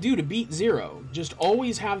he's got to do to beat Zero. Just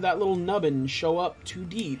always have that little nubbin show up too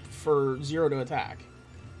deep for Zero to attack.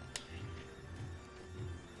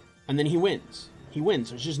 And then he wins. He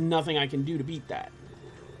wins. There's just nothing I can do to beat that.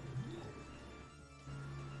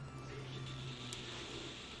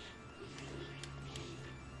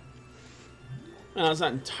 No, that's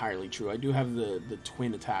not entirely true. I do have the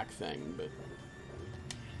twin attack thing, but...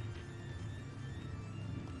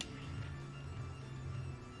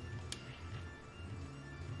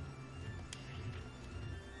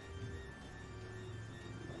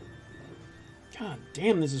 God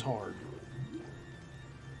damn, this is hard.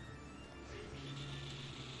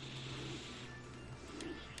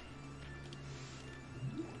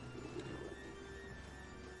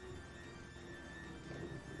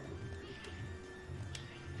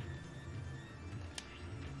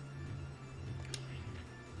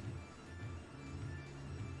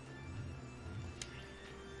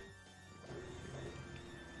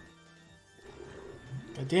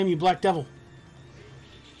 God damn you, Black Devil.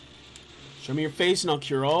 Show me your face and I'll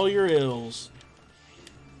cure all your ills.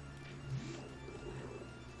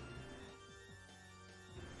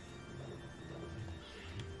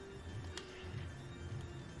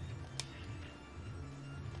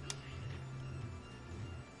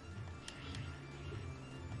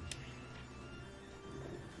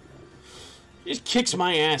 He just kicks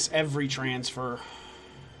my ass every transfer.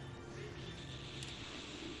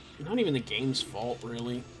 Not even the game's fault,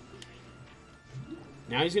 really.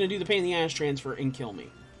 Now he's going to do the pain in the ass transfer and kill me.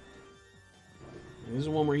 And this is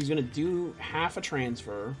one where he's going to do half a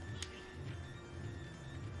transfer.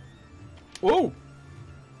 Whoa!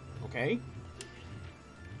 Okay.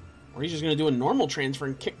 Or he's just going to do a normal transfer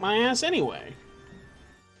and kick my ass anyway.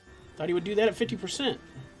 Thought he would do that at 50%.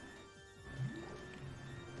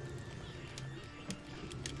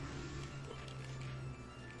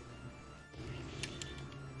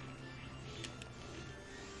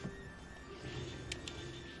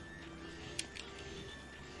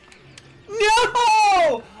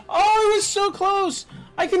 So close!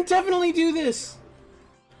 I can definitely do this!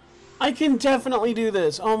 I can definitely do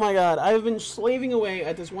this! Oh my god, I've been slaving away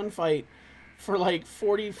at this one fight for like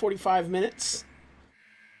 40-45 minutes.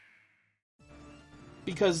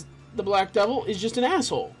 Because the Black Devil is just an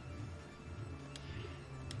asshole.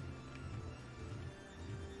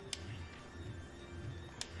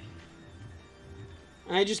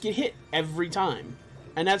 And I just get hit every time.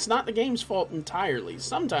 And that's not the game's fault entirely.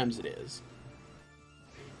 Sometimes it is.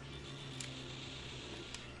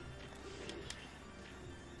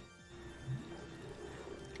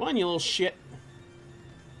 Come on, you little shit.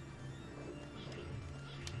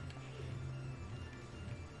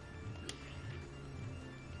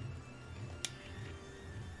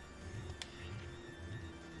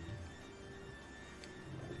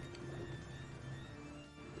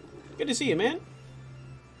 Good to see you, man.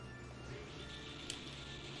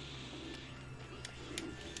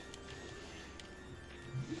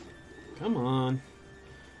 Come on.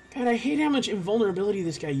 God, I hate how much invulnerability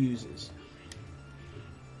this guy uses.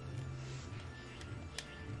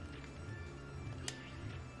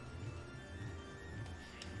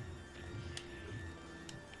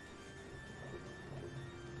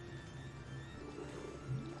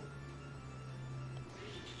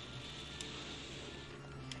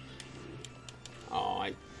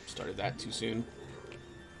 Started that too soon.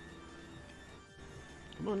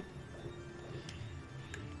 Come on.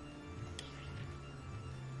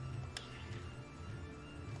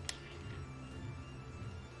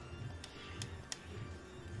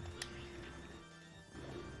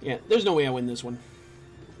 Yeah, there's no way I win this one.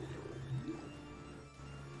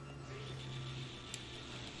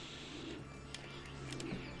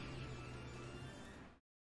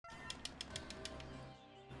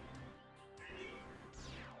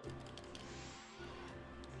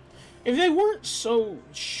 If they weren't so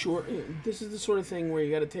short, this is the sort of thing where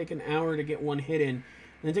you got to take an hour to get one hit in, and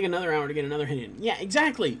then take another hour to get another hit in. Yeah,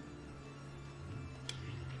 exactly.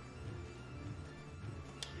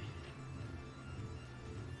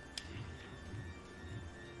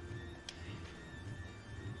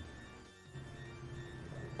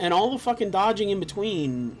 And all the fucking dodging in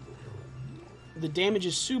between, the damage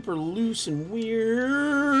is super loose and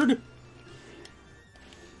weird.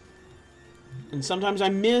 And sometimes I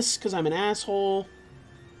miss because I'm an asshole.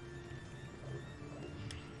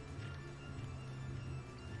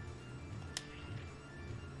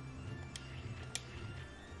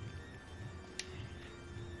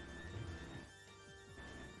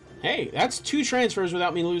 Hey, that's 2 transfers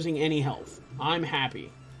without me losing any health. I'm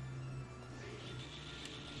happy.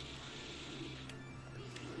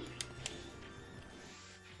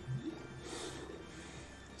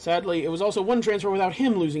 Sadly, it was also 1 transfer without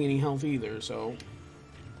him losing any health either, so...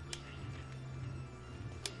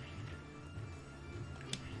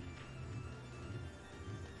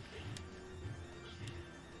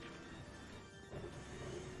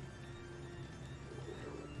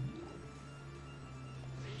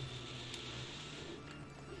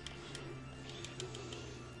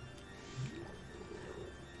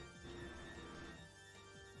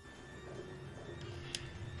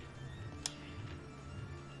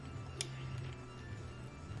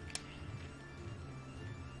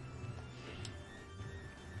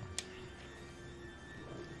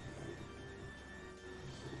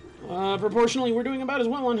 proportionally, we're doing about as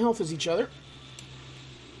well on health as each other.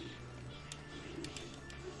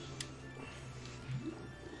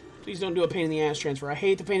 Please don't do a pain in the ass transfer. I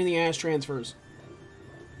hate the pain in the ass transfers.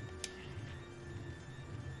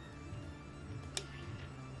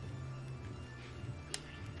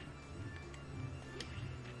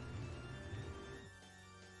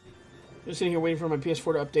 Just sitting here waiting for my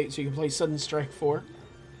PS4 to update so you can play Sudden Strike 4.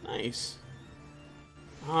 Nice.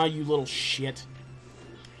 Ah, you little shit.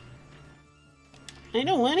 I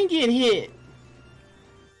don't want to get hit.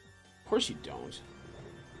 Of course you don't.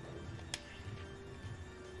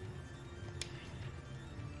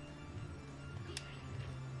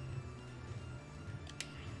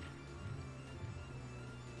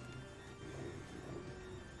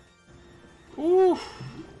 Ooh.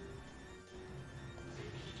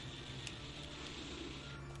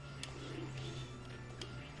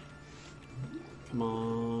 Come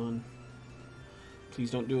on. Please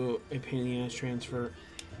don't do a pain in the ass transfer.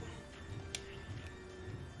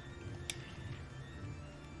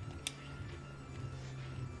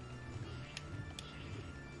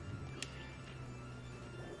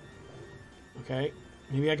 Okay.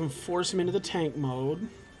 Maybe I can force him into the tank mode.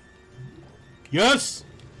 Yes!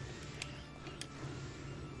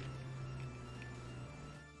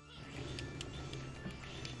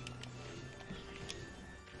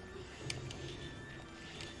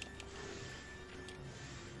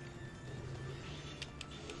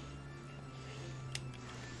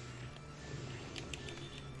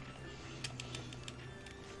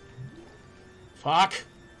 Fuck.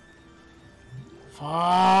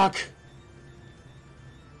 Fuck.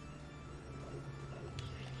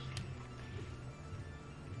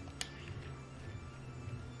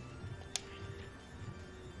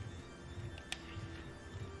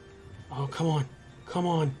 Oh, come on. Come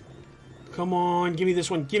on. Come on. Give me this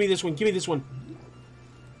one. Give me this one. Give me this one.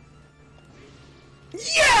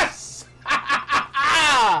 Yes!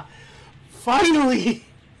 Finally!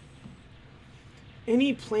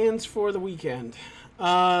 Any plans for the weekend?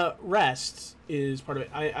 Rest is part of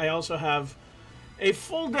it. I also have a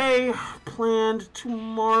full day planned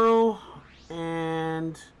tomorrow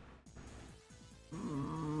and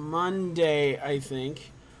Monday, I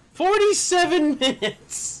think. 47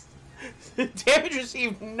 minutes! Damage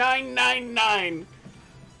received 999.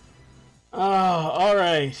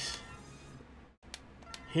 Alright.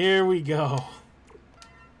 Here we go.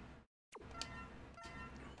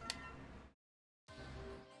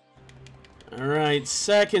 Alright,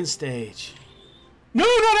 second stage. No,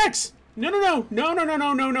 not X! No, no, no, no, no, no,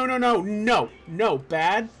 no, no, no, no, no, no, no,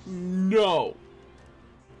 bad, no.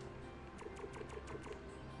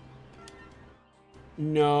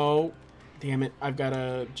 No. Damn it, I've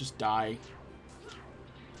gotta just die.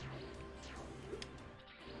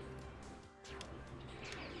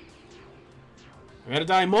 I gotta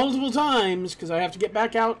die multiple times, because I have to get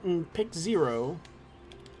back out and pick 0.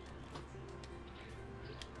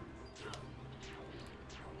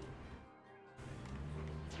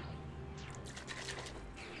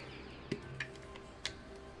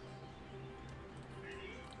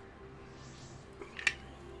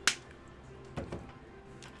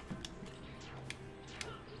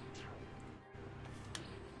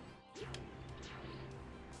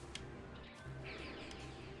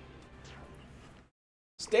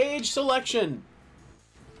 Stage selection.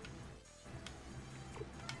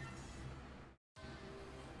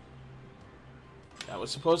 That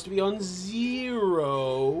was supposed to be on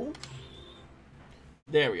 0.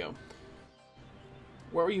 There we go.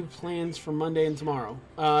 What were your plans for Monday and tomorrow?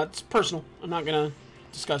 It's personal. I'm not gonna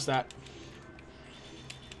discuss that.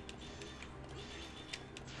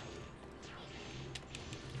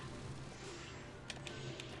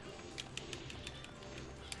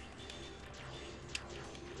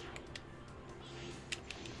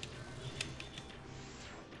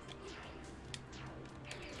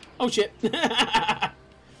 Oh shit.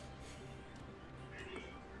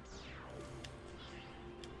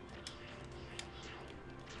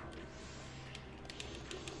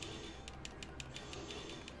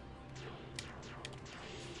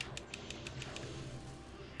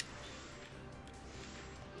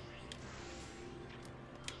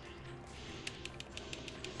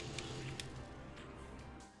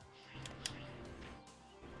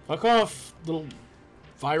 Fuck off, little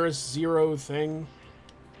virus 0 thing.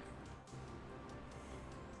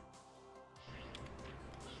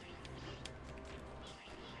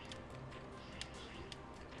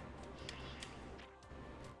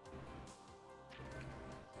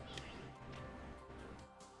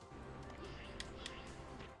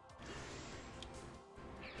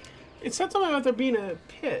 It said something about there being a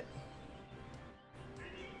pit.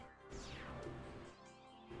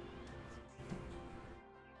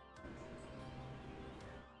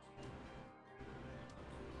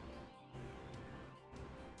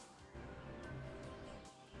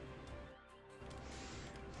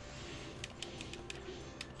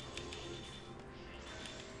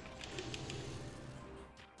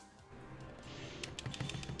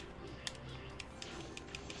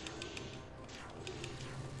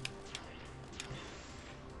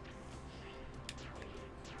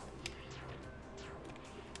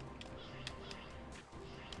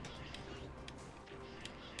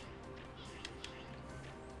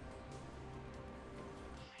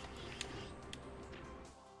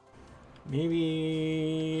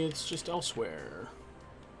 Maybe it's just elsewhere.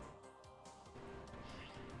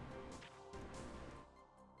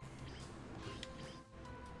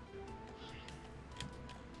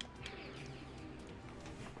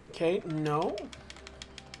 Okay, no.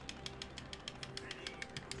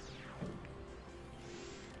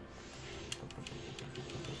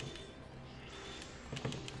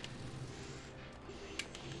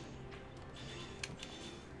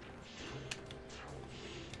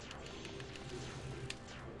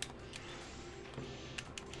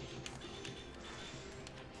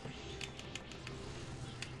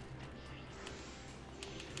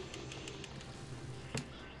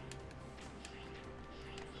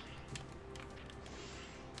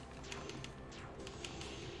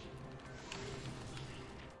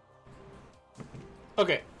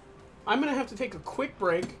 Okay, I'm going to have to take a quick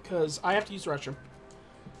break because I have to use the restroom.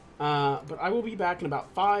 But I will be back in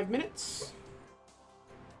about 5 minutes.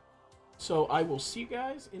 So I will see you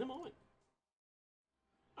guys in a moment.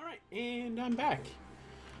 Alright, and I'm back.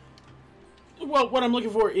 Well, what I'm looking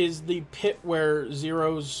for is the pit where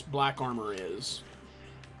Zero's black armor is.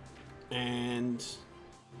 And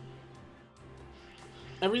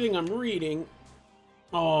everything I'm reading...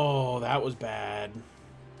 Oh, that was bad.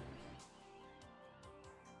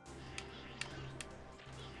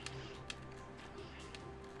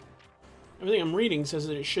 Everything I'm reading says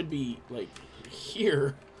that it should be, like,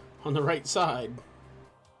 here on the right side.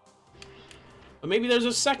 But maybe there's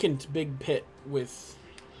a second big pit with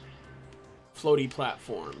floaty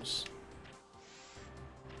platforms.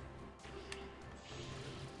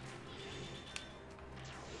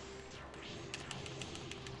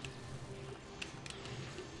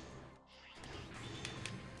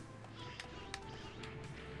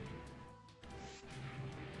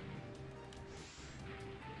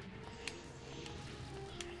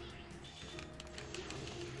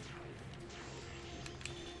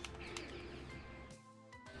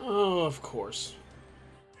 Oh, of course.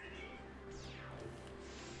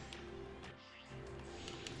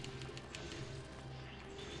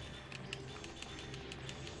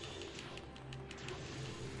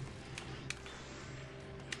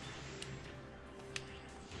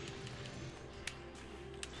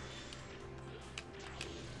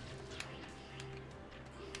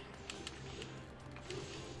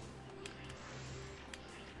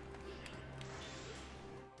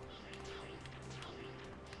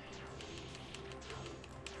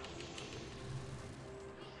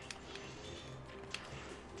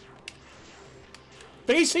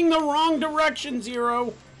 Facing the wrong direction,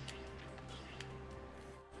 Zero.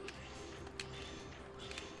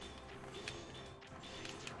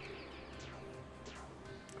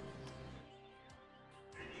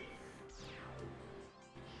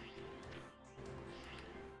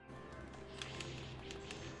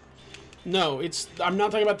 No, I'm not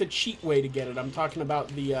talking about the cheat way to get it. I'm talking about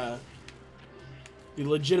the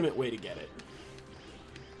legitimate way to get it.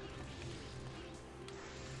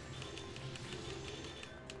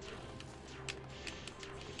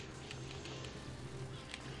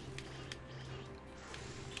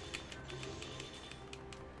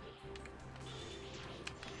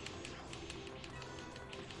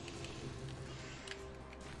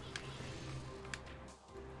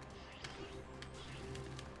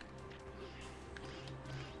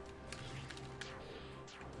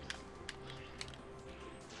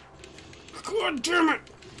 God damn it!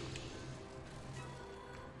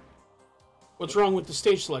 What's wrong with the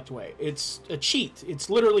stage select way? It's a cheat. It's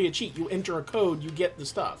literally a cheat. You enter a code, you get the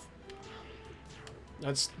stuff.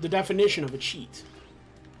 That's the definition of a cheat.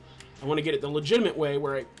 I want to get it the legitimate way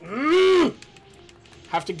where I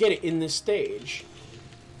have to get it in this stage.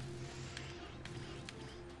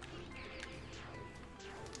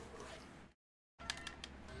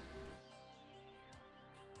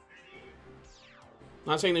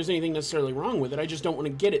 I'm not saying there's anything necessarily wrong with it, I just don't want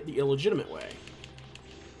to get it the illegitimate way.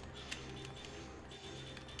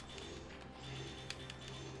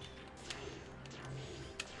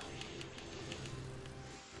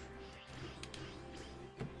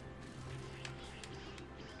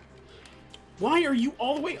 Why are you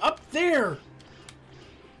all the way up there?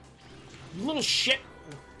 You little shit.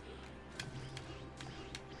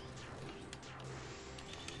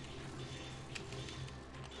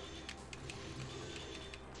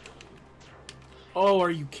 Oh,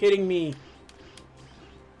 are you kidding me?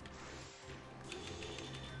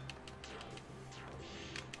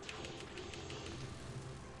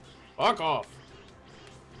 Fuck off.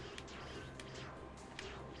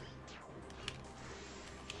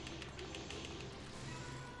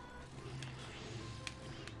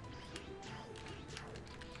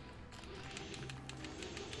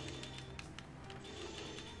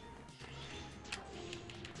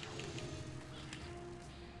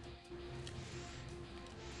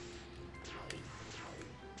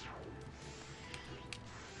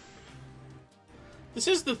 This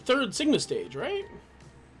is the third Sigma stage, right?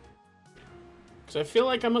 Because I feel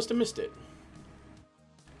like I must have missed it.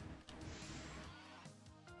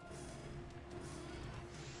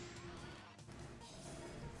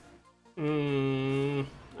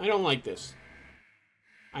 I don't like this.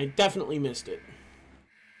 I definitely missed it.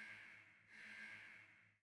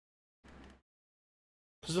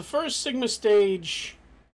 Because the first Sigma stage...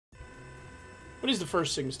 What is the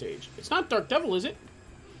first Sigma stage? It's not Dark Devil, is it?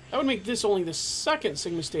 That would make this only the second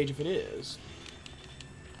Sigma stage if it is.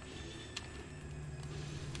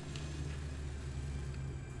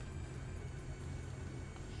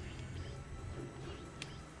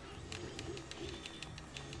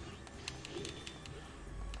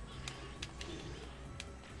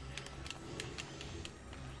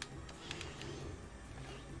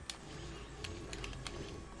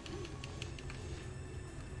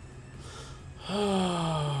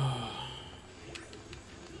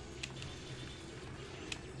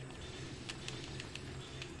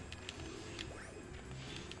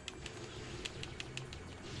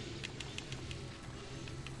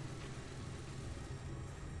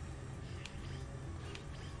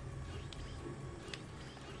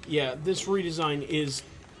 Yeah, this redesign is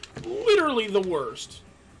literally the worst.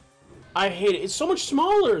 I hate it. It's so much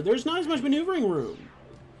smaller. There's not as much maneuvering room.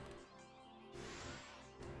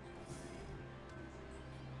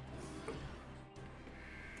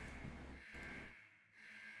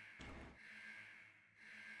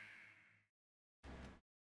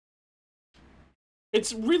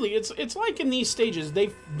 It's really, it's like in these stages, they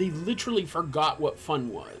literally forgot what fun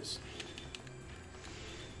was.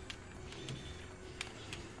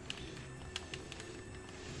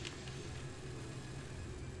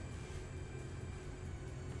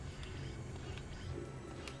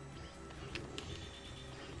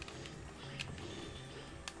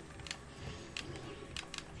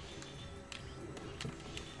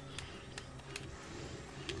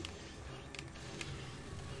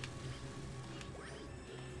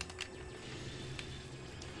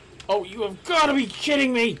 Oh, you have got to be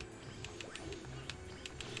kidding me!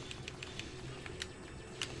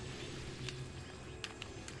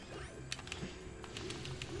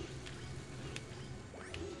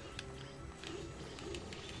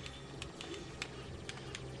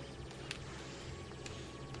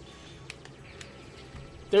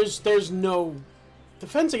 There's no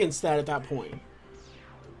defense against that at that point.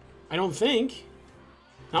 I don't think.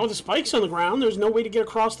 Not with the spikes on the ground, there's no way to get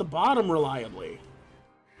across the bottom reliably.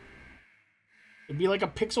 It'd be like a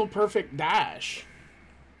pixel-perfect dash.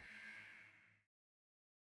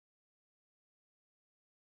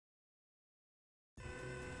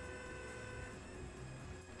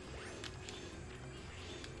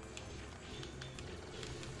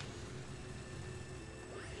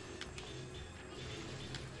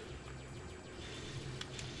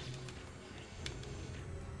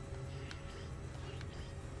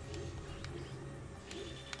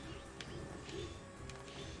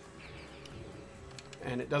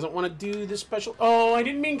 And it doesn't want to do this special... Oh, I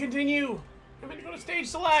didn't mean continue! I meant to go to stage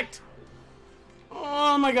select!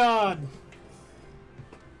 Oh my god!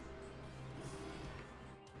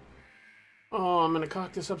 Oh, I'm gonna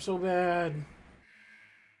cock this up so bad.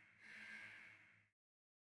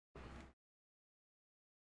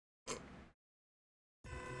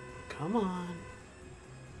 Come on.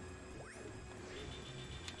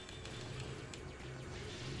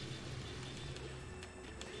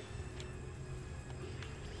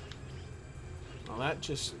 Well, that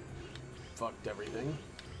just fucked everything.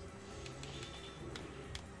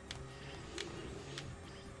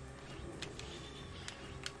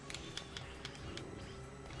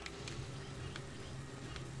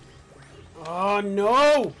 Oh,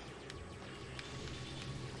 no!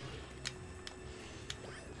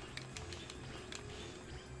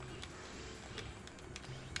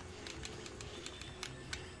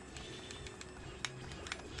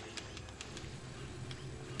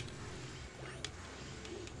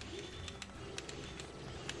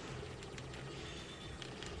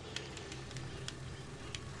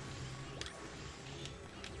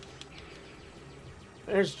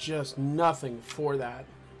 There's just nothing for that.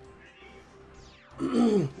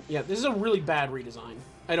 Yeah, this is a really bad redesign.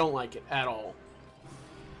 I don't like it at all.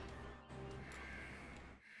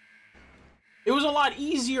 It was a lot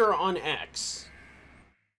easier on X.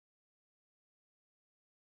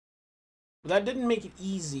 But that didn't make it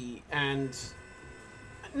easy, and...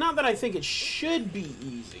 Not that I think it should be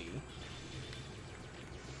easy.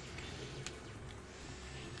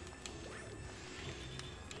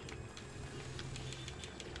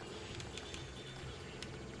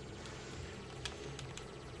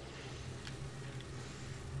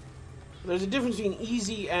 There's a difference between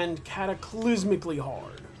easy and cataclysmically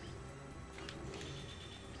hard.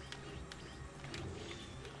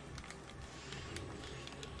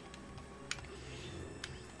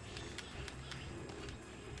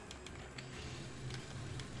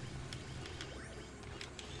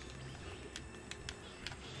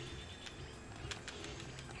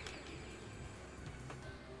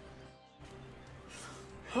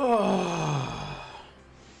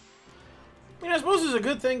 I suppose it's a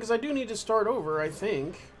good thing, because I do need to start over, I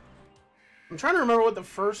think. I'm trying to remember what the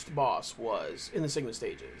first boss was in the Sigma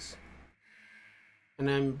stages. And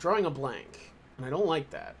I'm drawing a blank, and I don't like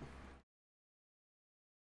that.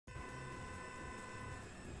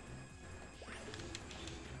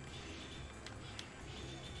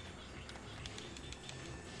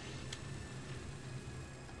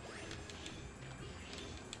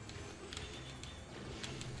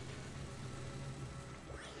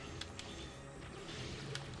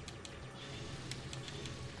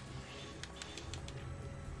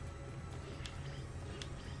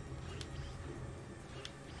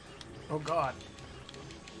 Oh god.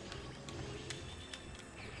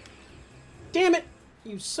 Damn it!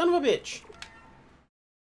 You son of a bitch!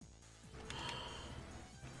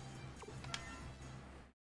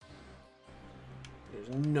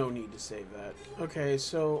 There's no need to save that. Okay,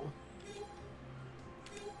 so...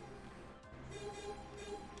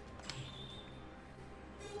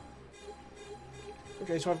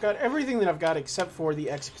 Okay, so I've got everything that I've got except for the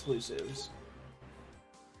X exclusives.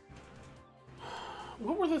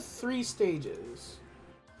 What were the 3 stages?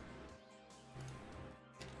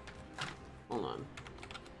 Hold on.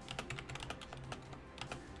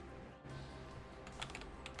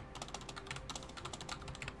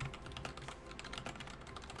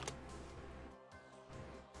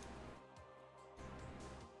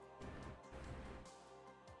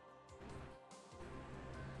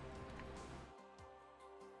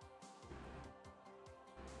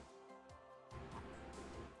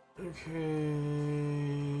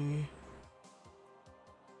 Okay.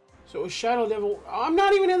 So it was Shadow Devil. I'm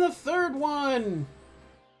not even in the 3rd one!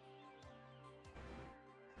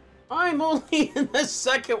 I'm only in the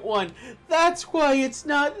 2nd one. That's why it's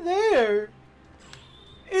not there.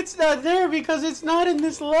 It's not there because it's not in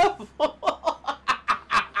this level.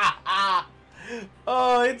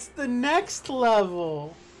 Oh, it's the next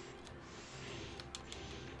level.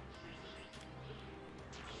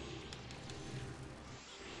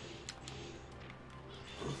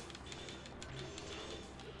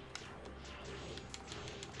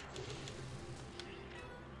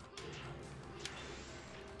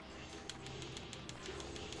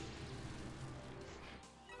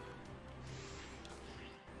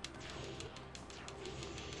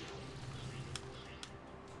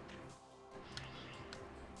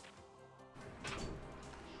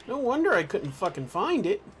 No wonder I couldn't fucking find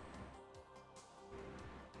it.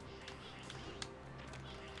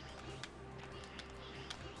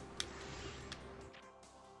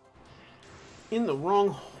 in the wrong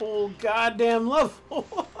whole goddamn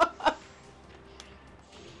level.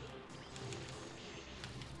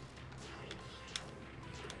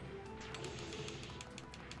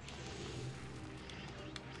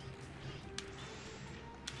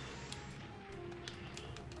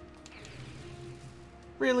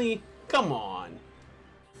 Really? Come on.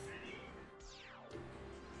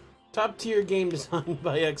 Top tier game designed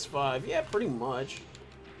by X5. Yeah, pretty much.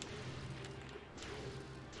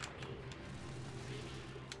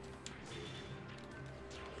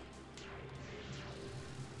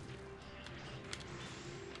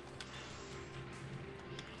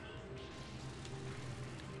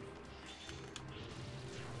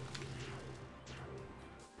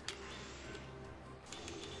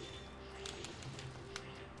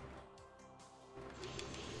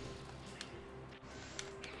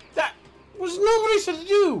 Was not what I said to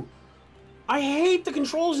do. I hate the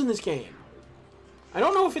controls in this game. I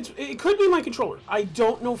don't know if it could be my controller. I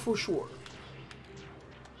don't know for sure.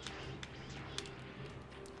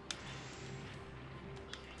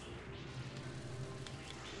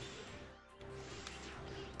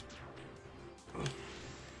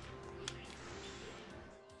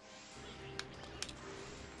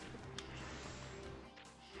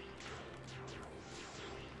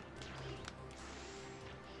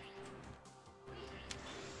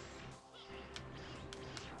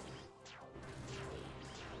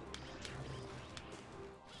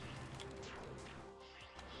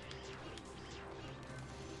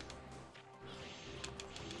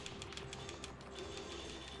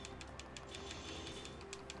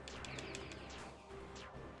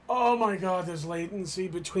 Oh my god, there's latency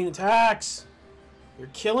between attacks. You're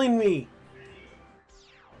killing me.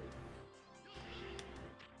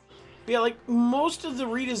 But yeah, like most of the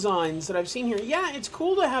redesigns that I've seen here, yeah, it's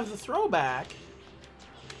cool to have the throwback.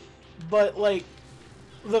 But like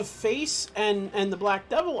the face and the Black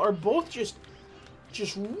Devil are both just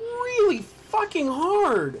really fucking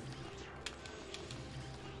hard.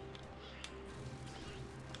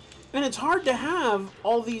 And it's hard to have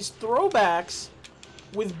all these throwbacks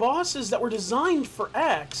with bosses that were designed for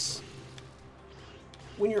X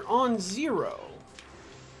when you're on 0.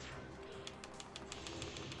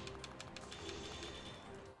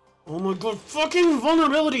 Oh my god, fucking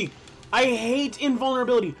invulnerability! I hate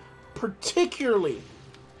invulnerability, particularly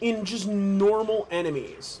in just normal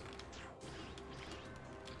enemies.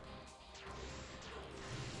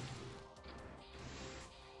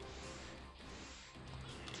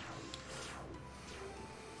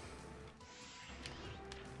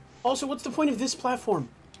 Also, what's the point of this platform?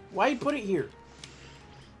 Why put it here?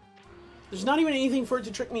 There's not even anything for it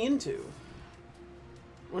to trick me into.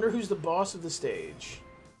 Wonder who's the boss of the stage.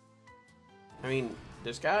 I mean,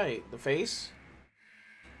 this guy, the face,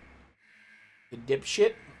 the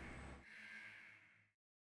dipshit.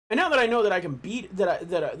 And now that I know that I can beat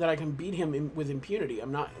that I can beat him with impunity,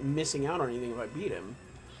 I'm not missing out on anything if I beat him.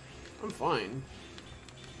 I'm fine.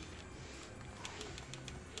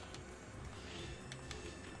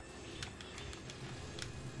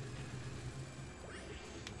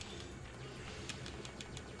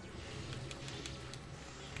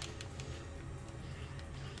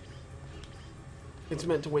 It's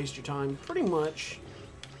meant to waste your time, pretty much.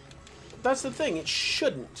 That's the thing, it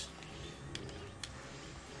shouldn't.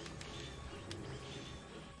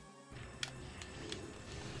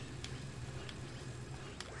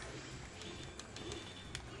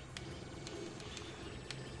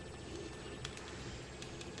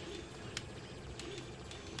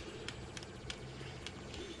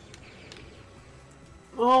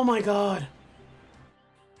 Oh my god.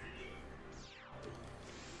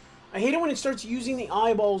 I hate it when it starts using the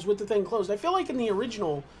eyeballs with the thing closed. I feel like in the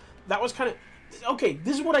original, that was kind of... Okay,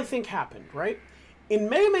 this is what I think happened, right? In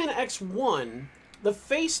Mega Man X1, the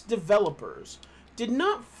face developers did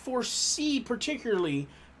not foresee particularly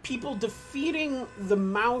people defeating the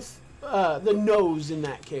mouth, the nose in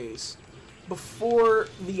that case, before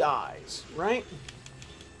the eyes, right?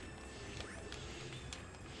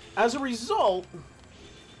 As a result,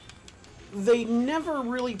 they never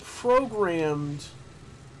really programmed...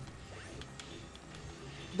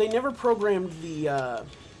 They never programmed the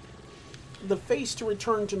face to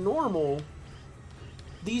return to normal,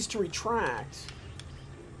 these to retract.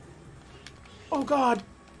 Oh god,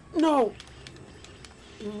 no!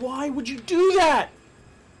 Why would you do that?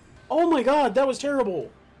 Oh my god, that was terrible.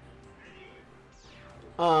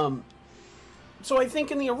 So I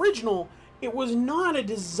think in the original, it was not a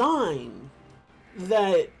design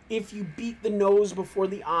that if you beat the nose before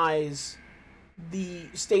the eyes, the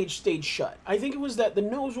stage stayed shut. I think it was that the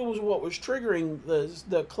nose was what was triggering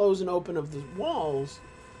the close and open of the walls,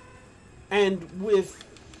 And with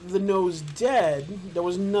the nose dead, there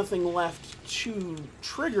was nothing left to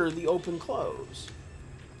trigger the open-close.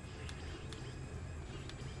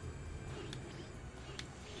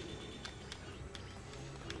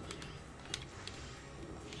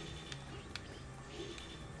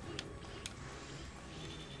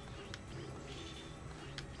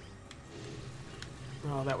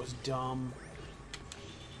 Oh, that was dumb.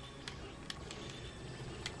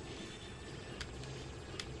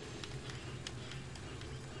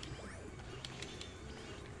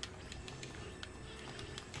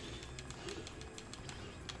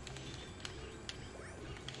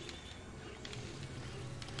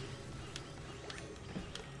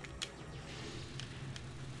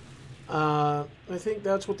 I think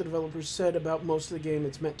that's what the developers said about most of the game.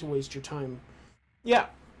 It's meant to waste your time. Yeah.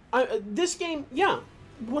 This game, yeah.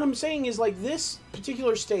 What I'm saying is, like, this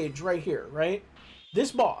particular stage right here, right?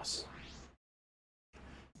 This boss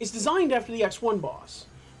is designed after the X1 boss.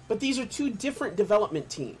 But these are two different development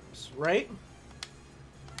teams, right?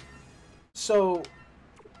 So,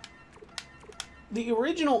 the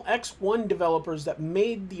original X1 developers that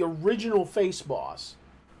made the original face boss,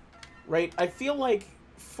 right? I feel like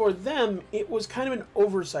for them, it was kind of an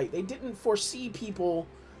oversight. They didn't foresee people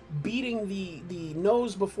beating the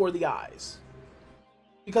nose before the eyes.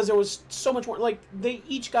 Because there was so much more, like, they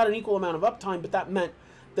each got an equal amount of uptime, but that meant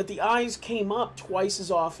that the eyes came up twice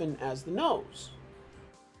as often as the nose.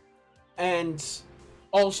 And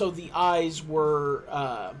also the eyes were,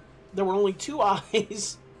 there were only two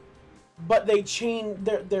eyes, but they changed,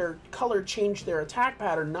 their color changed their attack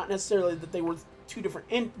pattern, not necessarily that they were three different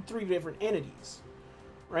entities,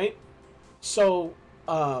 right? So,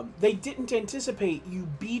 they didn't anticipate you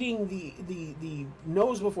beating the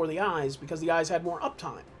nose before the eyes because the eyes had more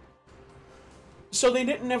uptime. So they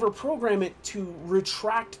didn't ever program it to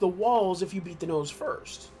retract the walls if you beat the nose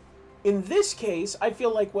first. In this case, I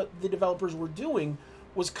feel like what the developers were doing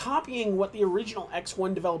was copying what the original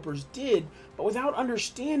X1 developers did, but without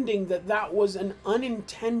understanding that that was an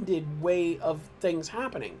unintended way of things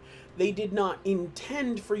happening. They did not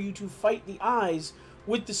intend for you to fight the eyes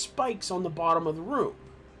with the spikes on the bottom of the room.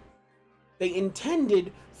 They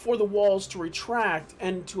intended for the walls to retract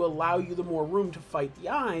and to allow you the more room to fight the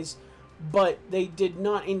eyes, but they did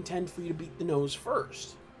not intend for you to beat the nose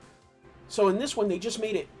first. So in this one, they just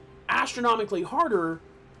made it astronomically harder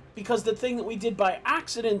because the thing that we did by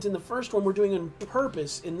accident in the first one, we're doing on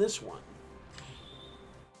purpose in this one.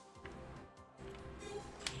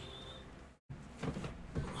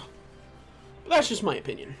 But that's just my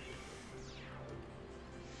opinion.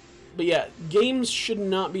 But yeah, games should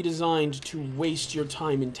not be designed to waste your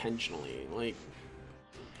time intentionally. Like,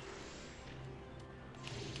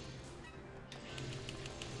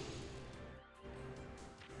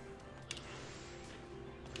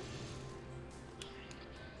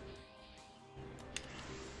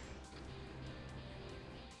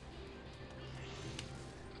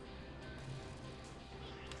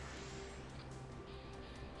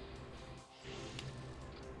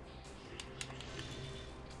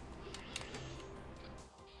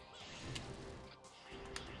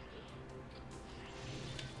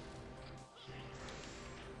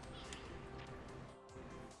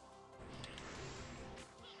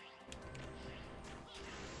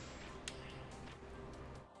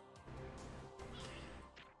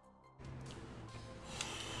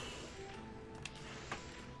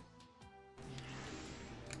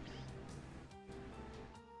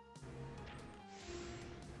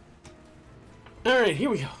 alright, here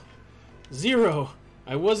we go. 0.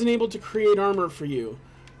 I wasn't able to create armor for you,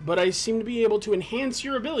 but I seem to be able to enhance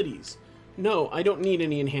your abilities. No, I don't need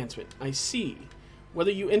any enhancement. I see.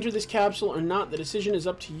 Whether you enter this capsule or not, the decision is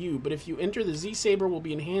up to you, but if you enter, the Z-Saber will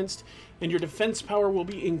be enhanced and your defense power will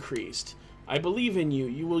be increased. I believe in you.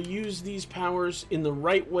 You will use these powers in the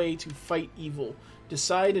right way to fight evil.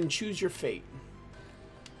 Decide and choose your fate.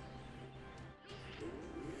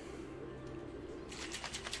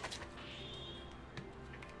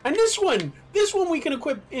 And this one we can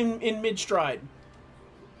equip in mid-stride.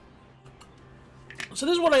 So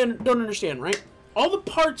this is what I don't understand, right? All the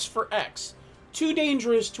parts for X, too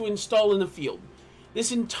dangerous to install in the field.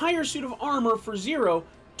 This entire suit of armor for 0,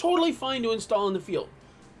 totally fine to install in the field.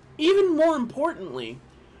 Even more importantly,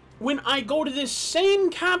 when I go to this same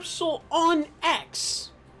capsule on X,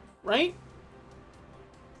 right?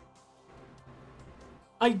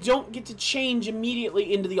 I don't get to change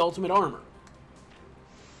immediately into the ultimate armor.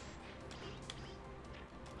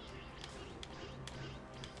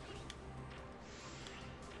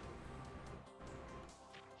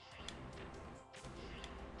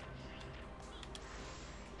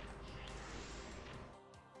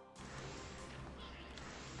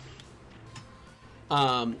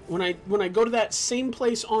 When I go to that same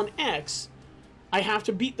place on X, I have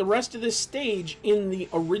to beat the rest of this stage in the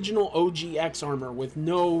original OG X armor with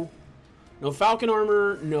no Falcon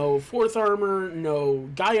armor, no Fourth armor, no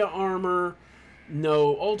Gaia armor,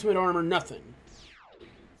 no Ultimate armor, nothing.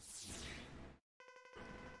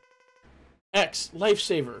 X,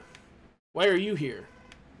 Lifesaver. Why are you here?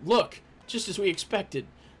 Look, just as we expected.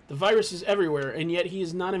 The virus is everywhere, and yet he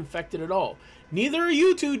is not infected at all. Neither are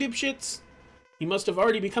you two, dipshits. He must have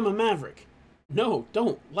already become a maverick. No,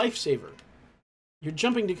 don't. Lifesaver. You're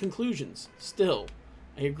jumping to conclusions. Still,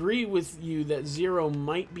 I agree with you that Zero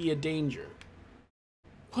might be a danger.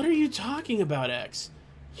 What are you talking about, X?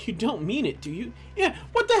 You don't mean it, do you? Yeah,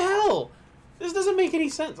 what the hell? This doesn't make any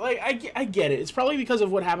sense. Like, I get it. It's probably because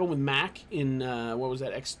of what happened with Mac in, what was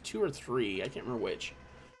that, X2 or 3? I can't remember which.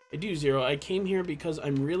 I do, Zero. I came here because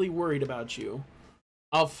I'm really worried about you.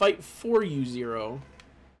 I'll fight for you, Zero.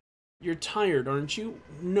 You're tired, aren't you?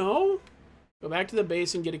 No? Go back to the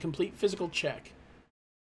base and get a complete physical check.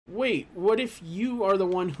 Wait, what if you are the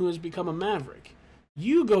one who has become a maverick?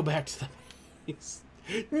 You go back to the base.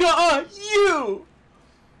 Nuh-uh, you!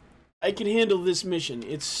 I can handle this mission.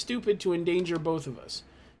 It's stupid to endanger both of us.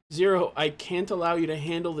 Zero, I can't allow you to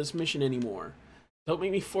handle this mission anymore. Don't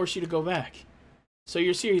make me force you to go back. So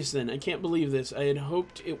you're serious then? I can't believe this. I had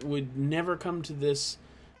hoped it would never come to this,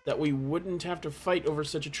 that we wouldn't have to fight over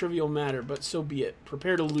such a trivial matter, but so be it.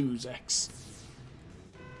 Prepare to lose, X.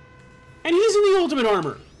 And he's in the Ultimate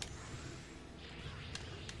armor!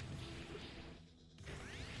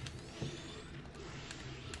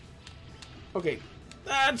 Okay,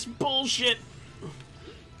 that's bullshit.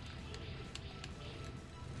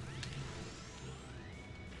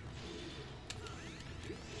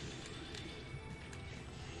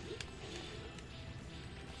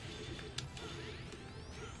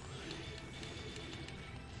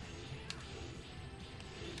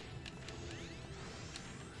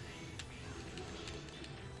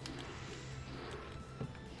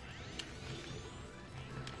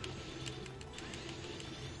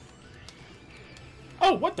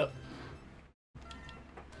 Oh, what the?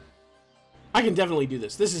 I can definitely do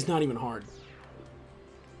this. This is not even hard.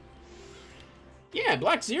 Yeah,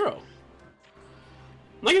 Black Zero.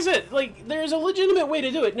 Like I said, like, there's a legitimate way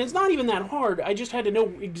to do it, and it's not even that hard. I just had to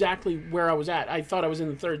know exactly where I was at. I thought I was in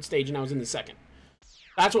the third stage, and I was in the second.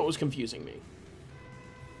 That's what was confusing me.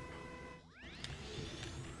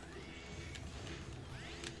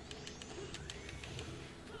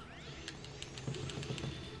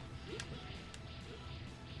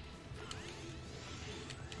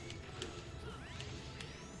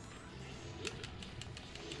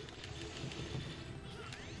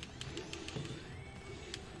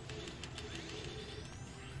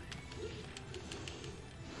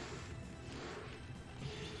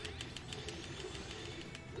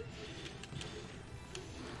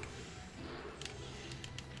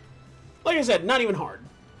 Like I said, not even hard.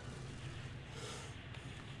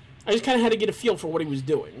 I just kind of had to get a feel for what he was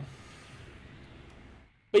doing.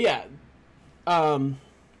 But yeah.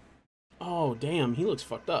 Oh, damn, he looks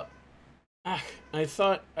fucked up. Ah, I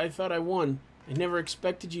thought I won. I never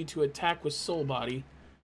expected you to attack with Soul Body.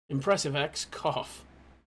 Impressive, X. Cough.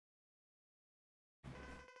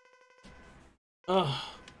 Ugh.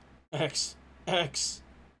 X.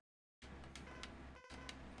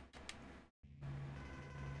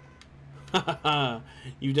 Haha,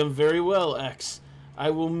 you've done very well, X.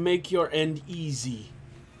 I will make your end easy.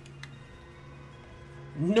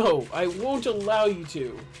 No, I won't allow you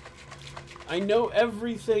to. I know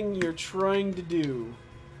everything you're trying to do.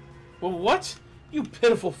 Well, what? You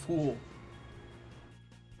pitiful fool.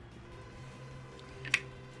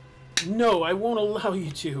 No, I won't allow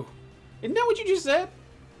you to. Isn't that what you just said?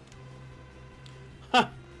 Ha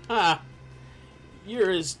ha.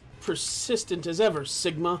 You're as persistent as ever,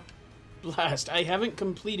 Sigma. Blast, I haven't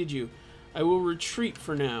completed you. I will retreat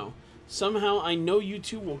for now. Somehow I know you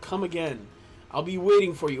two will come again. I'll be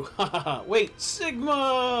waiting for you. Ha ha ha. Wait,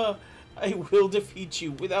 Sigma! I will defeat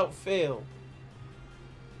you without fail.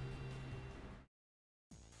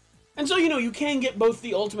 And so, you know, you can get both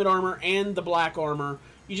the Ultimate armor and the Black armor.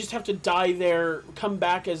 You just have to die there, come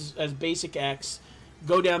back as basic X,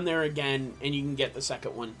 go down there again, and you can get the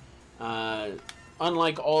second one.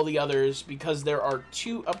 Unlike all the others, because there are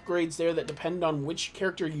 2 upgrades there that depend on which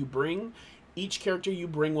character you bring. Each character you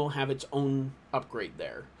bring will have its own upgrade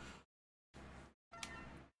there.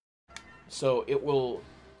 So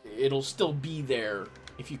it'll still be there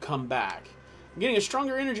if you come back. I'm getting a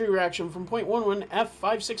stronger energy reaction from .11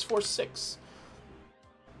 F5646.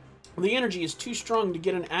 The energy is too strong to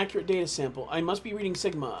get an accurate data sample. I must be reading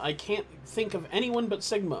Sigma. I can't think of anyone but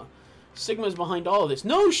Sigma. Sigma's behind all of this.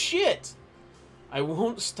 No shit! I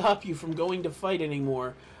won't stop you from going to fight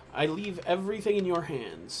anymore. I leave everything in your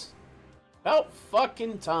hands. About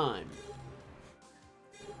fucking time.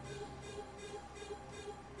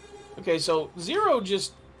 Okay, so Zero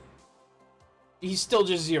just... He's still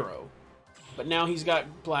just Zero. But now he's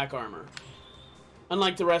got black armor.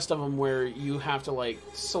 Unlike the rest of them where you have to, like,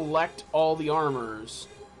 select all the armors.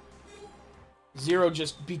 Zero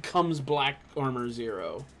just becomes black armor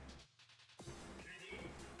Zero.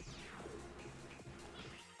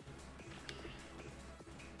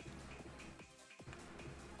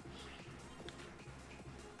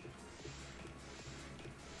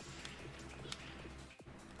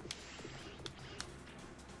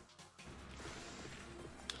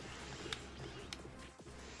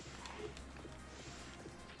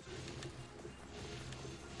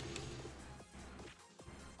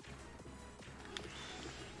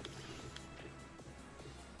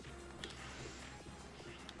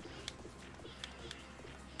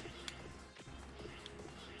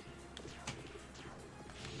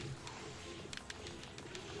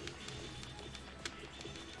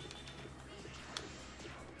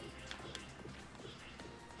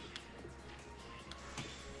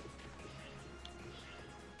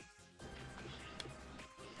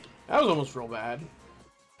 That was almost real bad.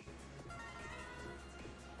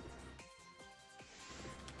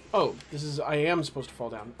 Oh, this is... I am supposed to fall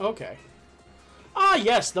down. Okay. Ah,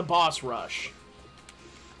 yes, the boss rush.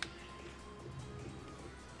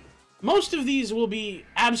 Most of these will be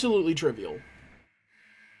absolutely trivial.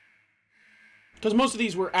 Because most of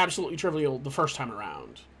these were absolutely trivial the first time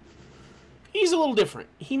around. He's a little different.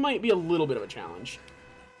 He might be a little bit of a challenge.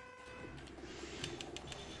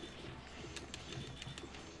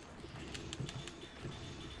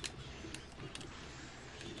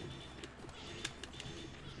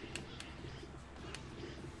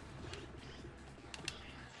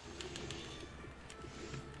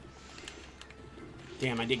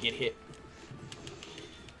 Damn, I did get hit.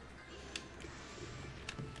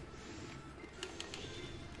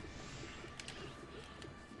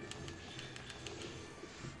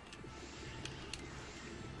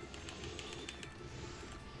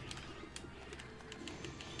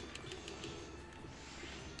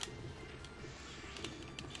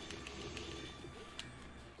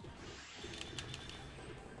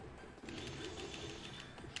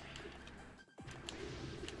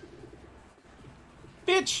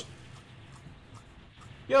 Bitch!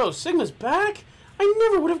 Yo, Sigma's back? I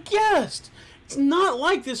never would have guessed! It's not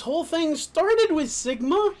like this whole thing started with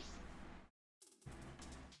Sigma!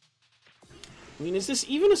 I mean, is this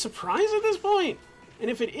even a surprise at this point? And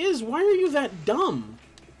if it is, why are you that dumb?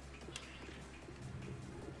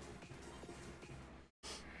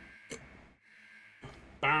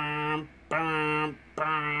 Bam, bam,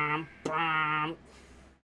 bam, bam.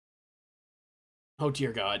 Oh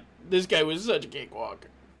dear God, this guy was such a cakewalk.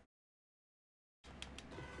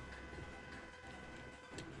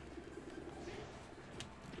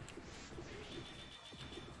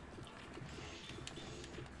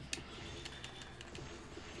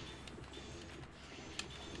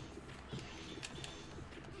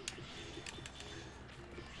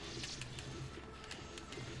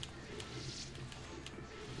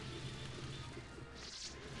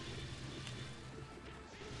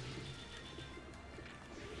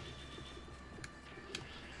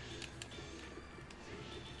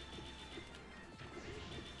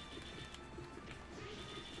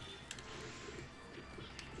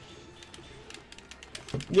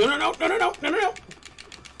 No, no, no, no, no, no, no, no, no!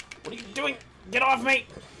 What are you doing? Get off me!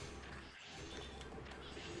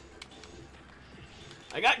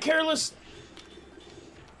 I got careless.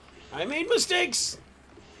 I made mistakes.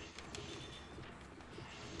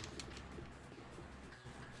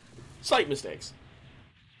 Slight mistakes.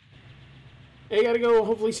 Hey, gotta go.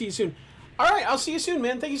 Hopefully see you soon. Alright, I'll see you soon,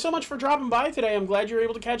 man. Thank you so much for dropping by today. I'm glad you were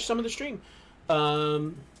able to catch some of the stream.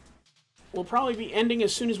 We'll probably be ending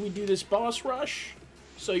as soon as we do this boss rush.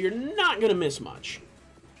 So you're not going to miss much.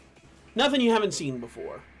 Nothing you haven't seen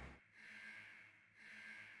before.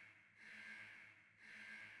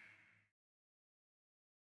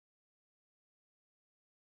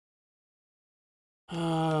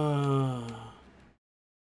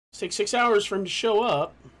 Takes 6 hours for him to show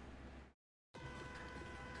up.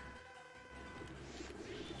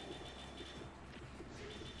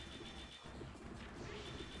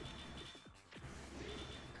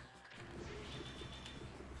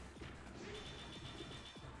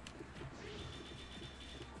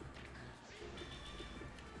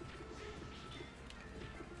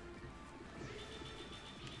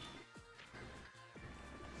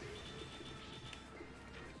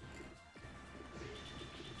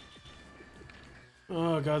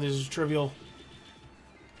 Oh god, this is trivial.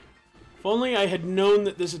 If only I had known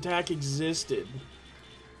that this attack existed.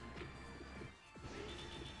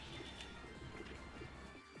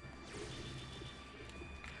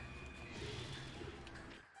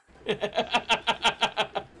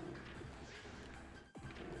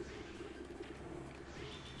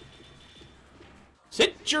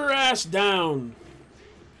 Sit your ass down.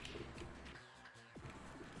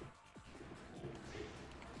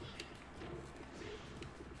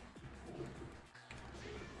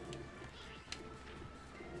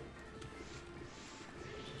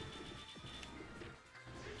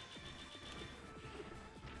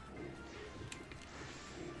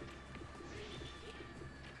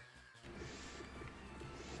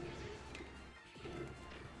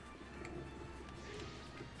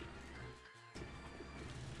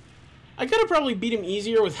 I could have probably beat him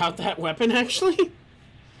easier without that weapon, actually.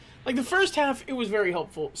 Like, the first half, it was very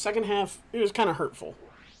helpful. Second half, it was kind of hurtful.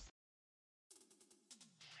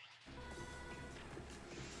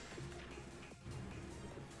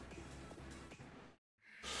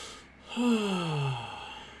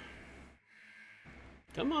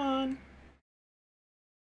 Come on.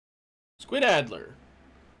 Squid Adler.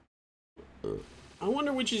 I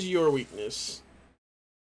wonder which is your weakness.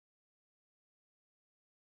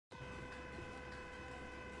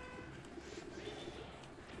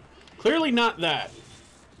 Clearly not that.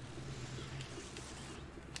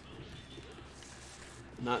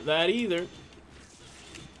 Not that either.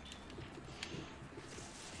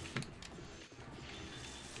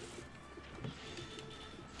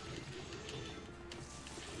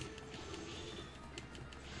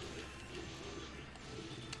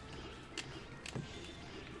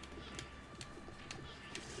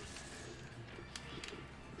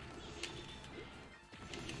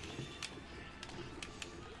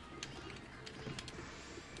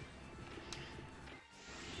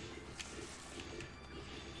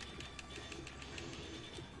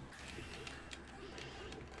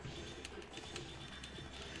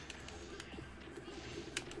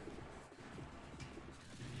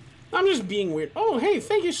 I'm just being weird. Oh, hey,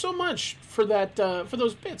 thank you so much for that, for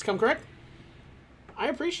those bits. Come correct? I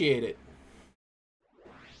appreciate it.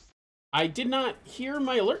 I did not hear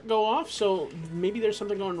my alert go off, so maybe there's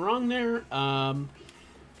something going wrong there. I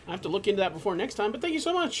have to look into that before next time, but thank you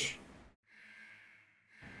so much.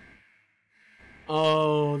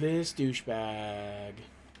 Oh, this douchebag.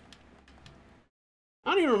 I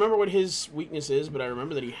don't even remember what his weakness is, but I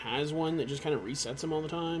remember that he has one that just kind of resets him all the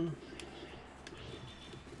time.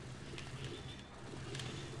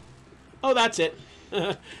 Oh, that's it.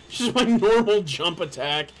 Just my normal jump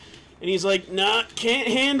attack. And he's like, nah, can't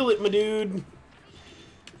handle it, my dude.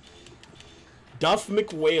 Duff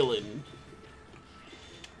McWhalen.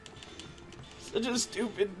 Such a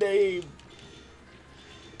stupid name.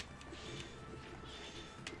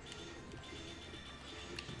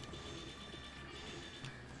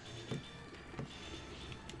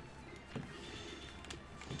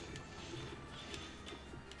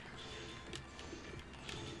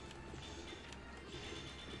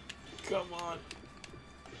 Come on.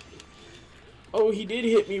 Oh, he did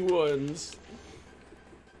hit me once.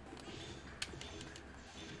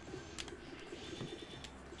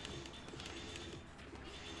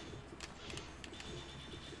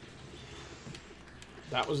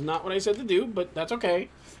 That was not what I said to do, but that's okay.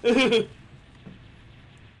 Yeah,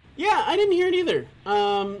 I didn't hear it either.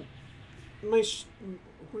 Where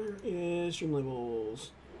is stream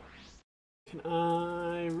labels? Can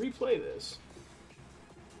I replay this?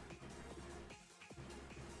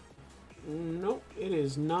 Nope, it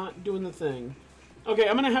is not doing the thing. Okay,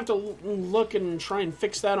 I'm gonna have to look and try and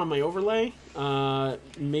fix that on my overlay.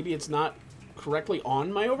 Maybe it's not correctly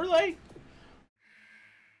on my overlay.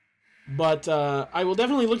 But I will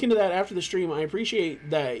definitely look into that after the stream. I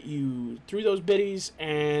appreciate that you threw those biddies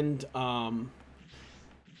and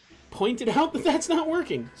pointed out that that's not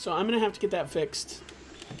working. So I'm gonna have to get that fixed.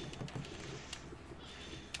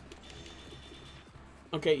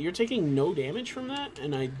 Okay, you're taking no damage from that,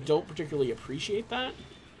 and I don't particularly appreciate that.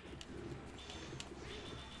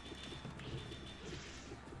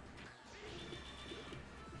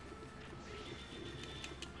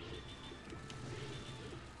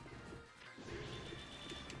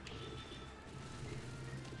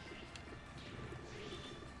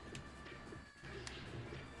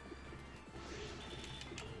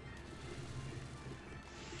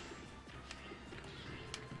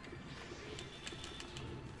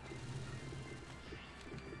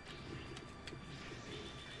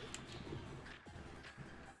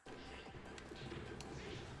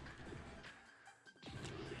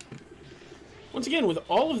 Once again, with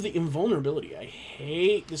all of the invulnerability, I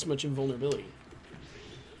hate this much invulnerability.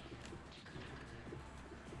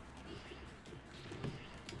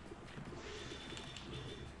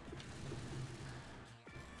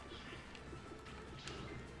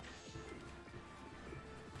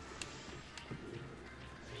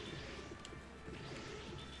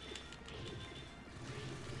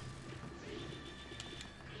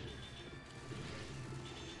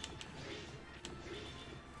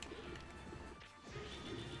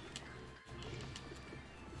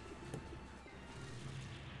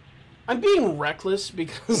 I'm being reckless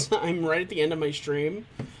because I'm right at the end of my stream,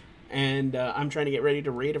 and I'm trying to get ready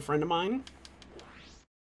to raid a friend of mine.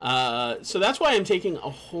 So that's why I'm taking a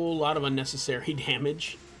whole lot of unnecessary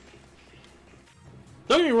damage.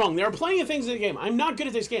 Don't get me wrong, there are plenty of things in the game. I'm not good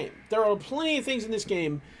at this game. There are plenty of things in this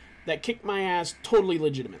game that kick my ass totally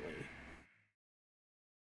legitimately.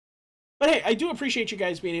 But hey, I do appreciate you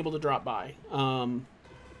guys being able to drop by.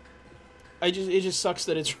 It just sucks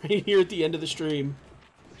that it's right here at the end of the stream.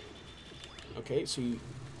 Okay, so you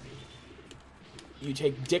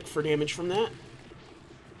take dick for damage from that.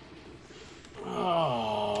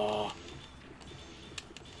 Oh.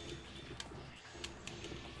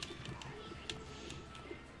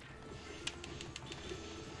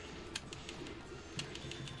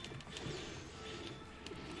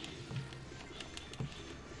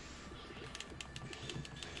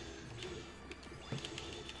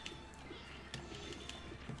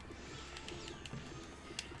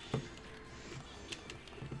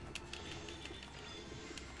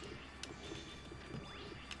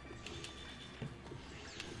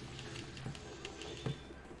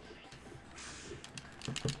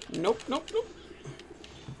 Nope, nope, nope.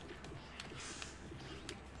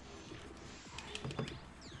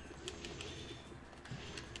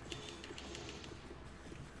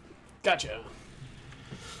 Gotcha.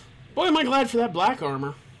 Boy, am I glad for that black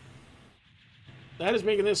armor. That is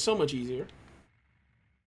making this so much easier.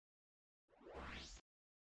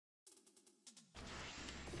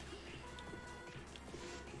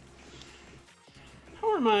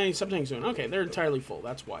 How are my sub-tanks doing? Okay, they're entirely full.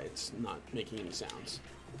 That's why it's not making any sounds.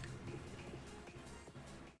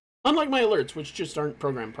 Unlike my alerts, which just aren't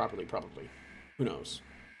programmed properly, probably. Who knows?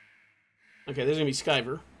 Okay, there's gonna be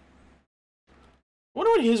Skyver. I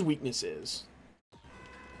wonder what his weakness is.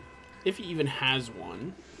 If he even has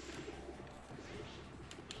one.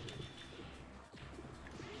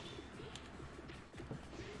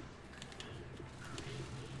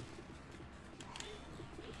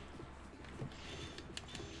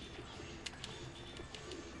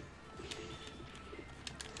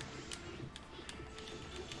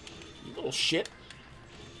 Little shit.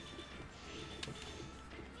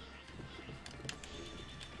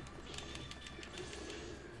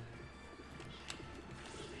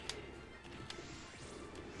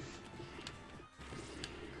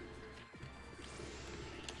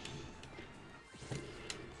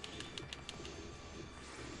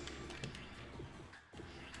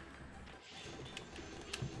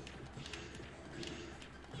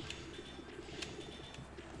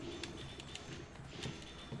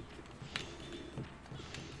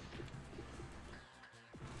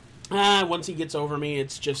 Once he gets over me,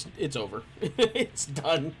 it's over. It's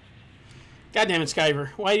done. God damn it,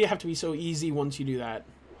 Skyver. Why do you have to be so easy once you do that?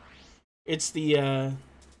 It's the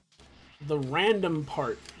random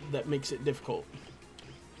part that makes it difficult.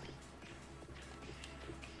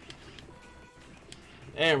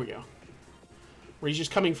 There we go. Where he's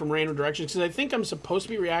just coming from random directions, because I think I'm supposed to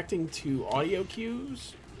be reacting to audio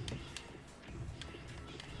cues.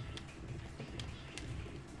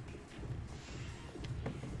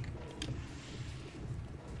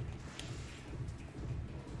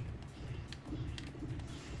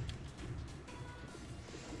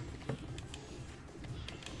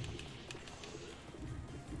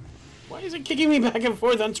 Why is it kicking me back and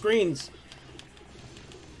forth on screens?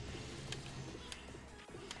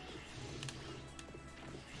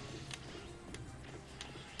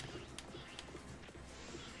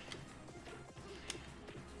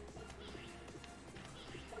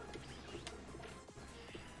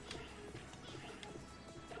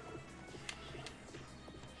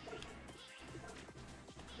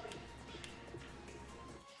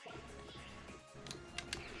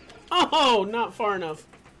 Oh, not far enough.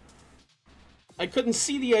 I couldn't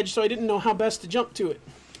see the edge, so I didn't know how best to jump to it.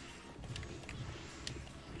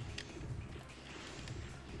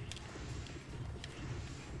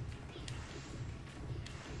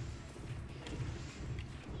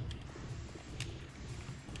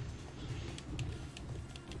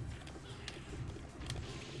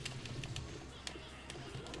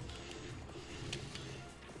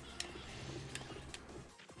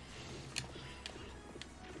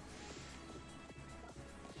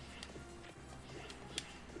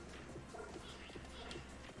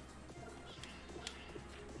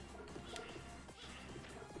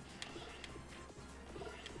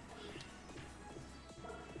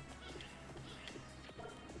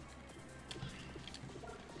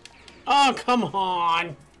 Oh, come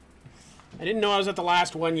on! I didn't know I was at the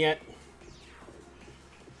last one yet.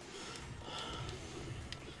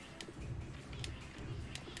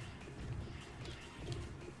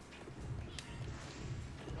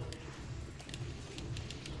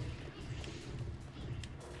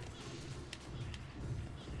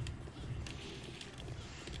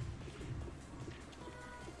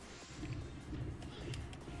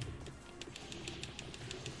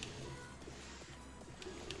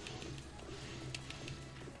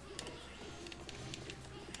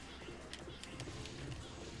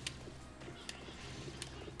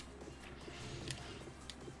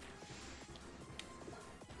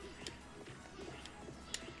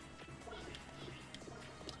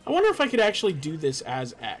 I wonder if I could actually do this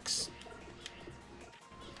as X.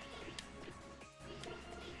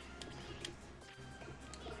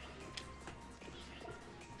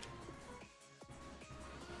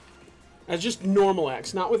 As just normal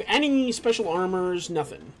X, not with any special armors,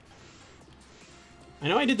 nothing. I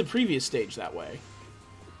know I did the previous stage that way.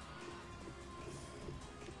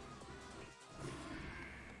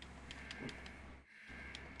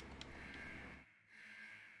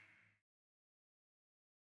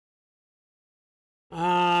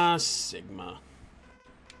 Sigma.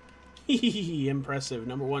 Hehehe, impressive.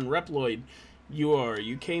 Number 1, Reploid.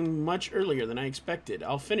 You came much earlier than I expected.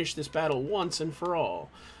 I'll finish this battle once and for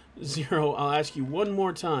all. 0, I'll ask you one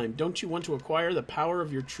more time. Don't you want to acquire the power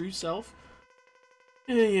of your true self?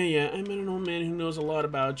 Yeah. I met an old man who knows a lot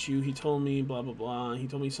about you. He told me blah, blah, blah. He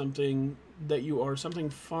told me something, that you are something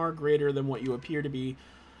far greater than what you appear to be.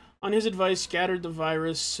 On his advice, scattered the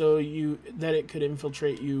virus so that it could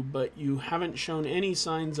infiltrate you, but you haven't shown any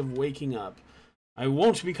signs of waking up. I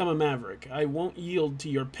won't become a maverick. I won't yield to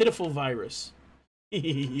your pitiful virus.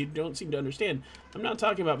 You don't seem to understand. I'm not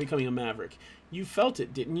talking about becoming a maverick. You felt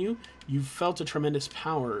it, didn't you? You felt a tremendous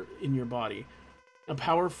power in your body. A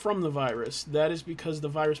power from the virus. That is because the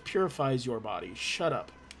virus purifies your body. Shut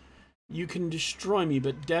up. You can destroy me,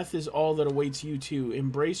 but death is all that awaits you too.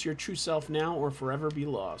 Embrace your true self now or forever be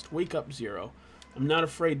lost. Wake up, 0. I'm not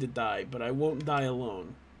afraid to die, but I won't die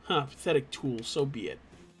alone. Huh, pathetic tool, so be it.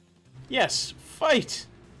 Yes, fight!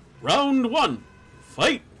 Round 1,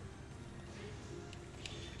 fight!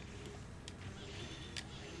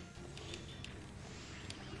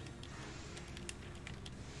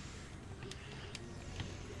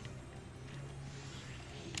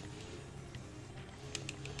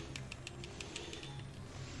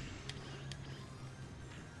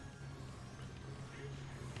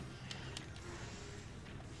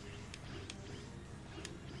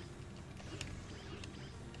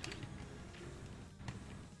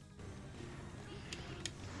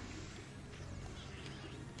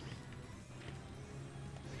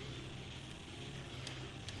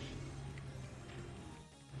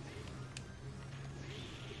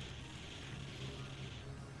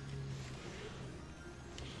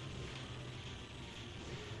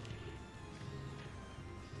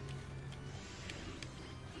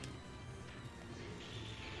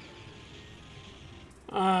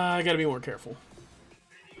 I gotta be more careful.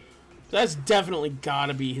 That's definitely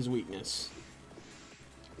gotta be his weakness.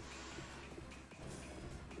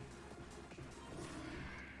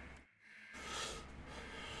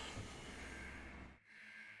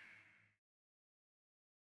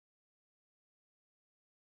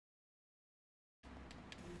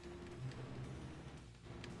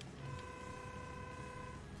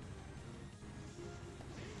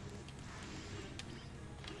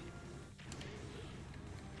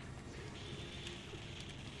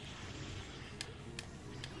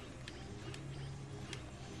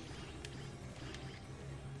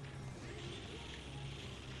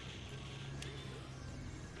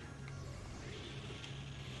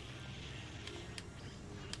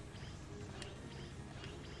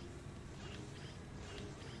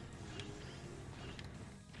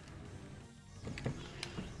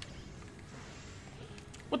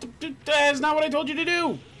 What the? That's not what I told you to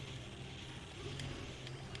do!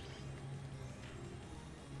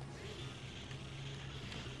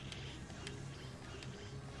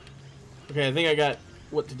 Okay, I think I got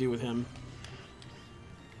what to do with him.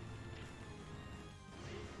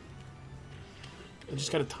 I just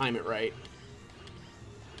gotta time it right.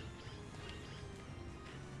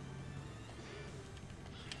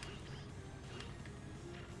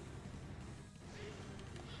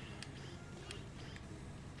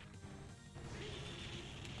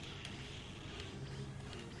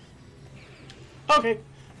 Okay,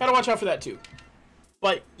 gotta watch out for that too.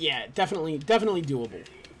 But yeah, definitely doable.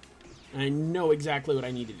 I know exactly what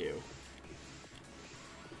I need to do.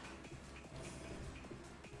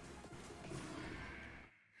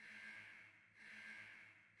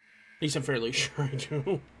 least I'm fairly sure I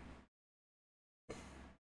do.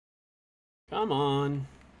 Come on.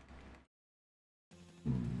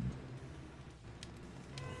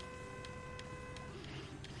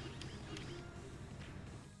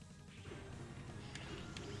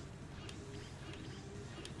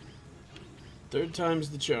 Third time's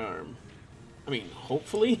the charm. I mean,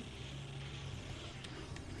 hopefully.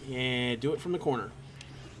 Yeah, do it from the corner.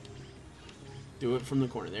 Do it from the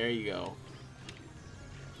corner. There you go.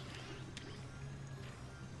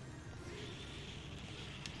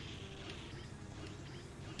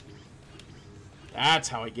 That's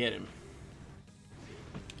how I get him.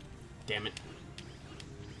 Damn it.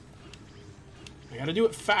 I gotta do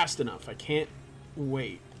it fast enough. I can't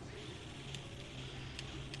wait.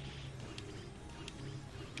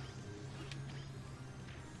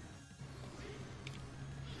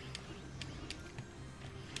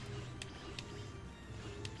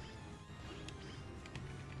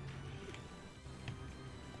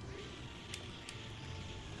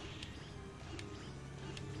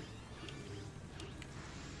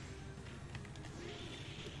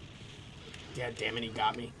 Yeah, damn it, he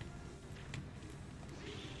got me.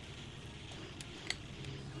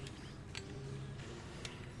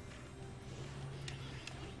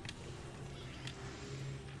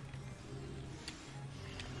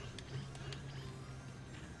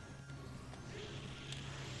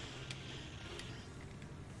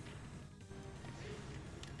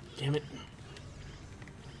 Damn it.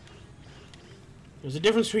 There's a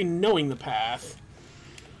difference between knowing the path,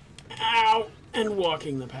 ow, and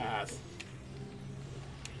walking the path.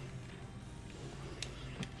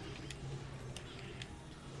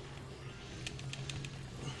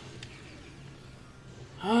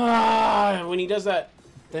 When he does that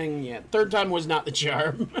thing, yeah, third time was not the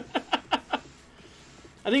charm.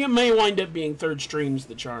 I think it may wind up being third stream's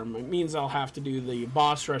the charm. It means I'll have to do the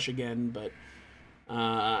boss rush again, but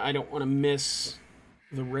I don't want to miss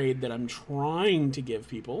the raid that I'm trying to give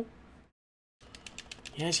people.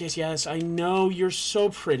 Yes, yes, yes, I know you're so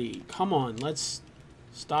pretty. Come on, let's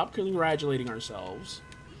stop congratulating ourselves.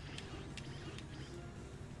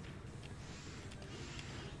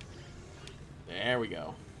 There we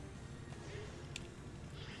go.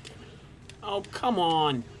 Oh, come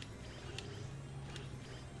on.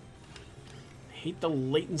 I hate the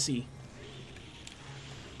latency.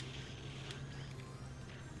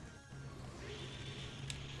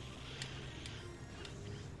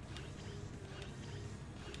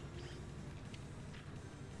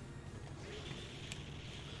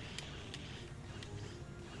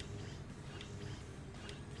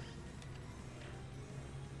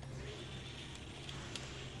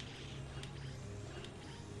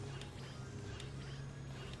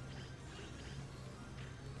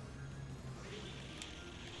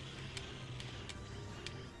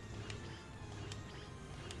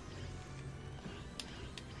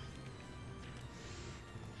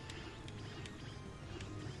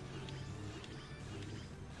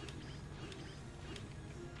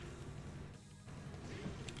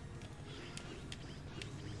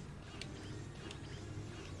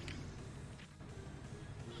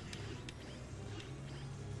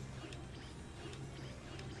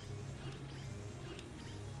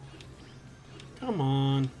 Come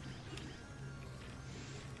on.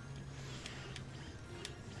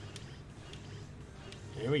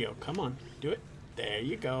 There we go. Come on. Do it. There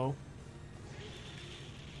you go.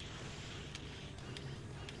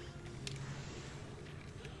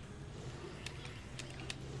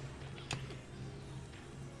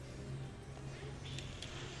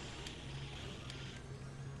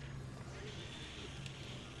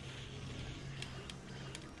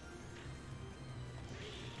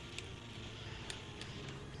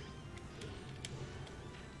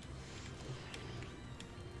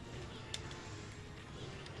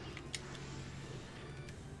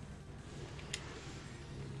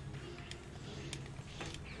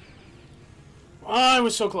 Oh, I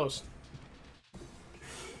was so close.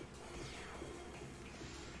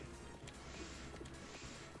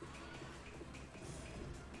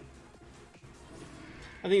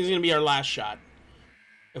 I think it's going to be our last shot.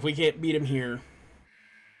 If we can't beat him here,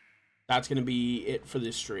 that's going to be it for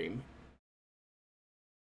this stream.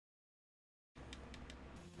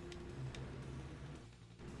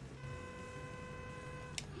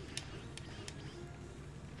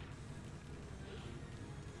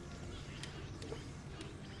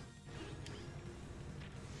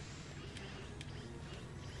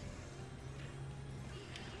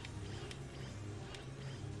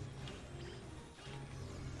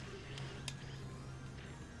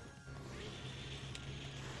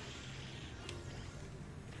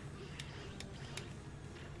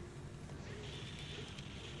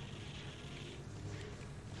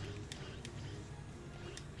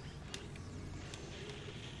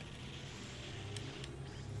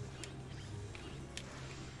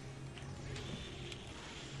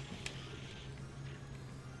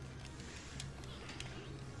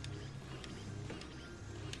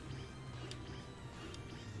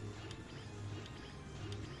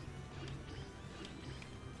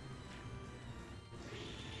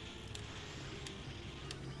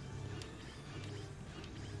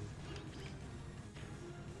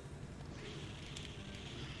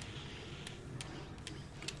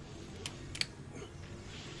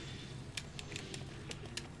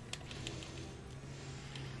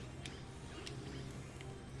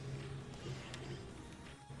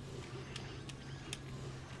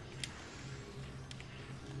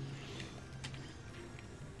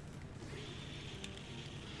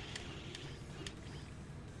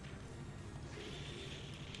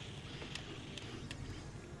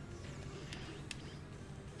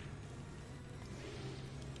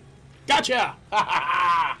 Gotcha! Ha ha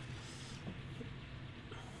ha!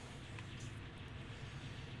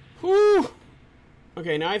 Whew!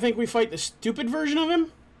 Okay, now I think we fight the stupid version of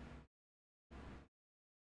him.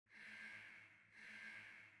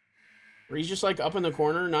 Where he's just like up in the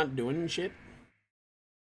corner, not doing shit.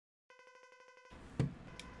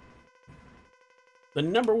 The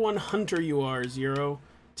 #1 hunter you are, Zero.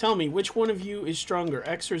 Tell me, which one of you is stronger,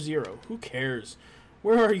 X or Zero? Who cares?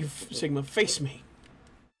 Where are you, Sigma? Face me.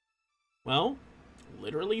 Well,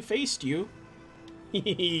 literally faced you.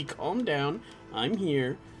 Calm down. I'm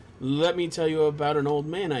here. Let me tell you about an old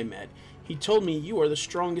man I met. He told me you are the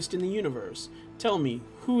strongest in the universe. Tell me,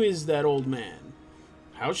 who is that old man?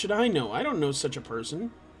 How should I know? I don't know such a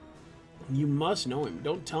person. You must know him.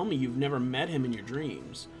 Don't tell me you've never met him in your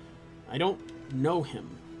dreams. I don't know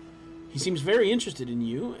him. He seems very interested in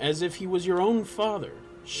you, as if he was your own father.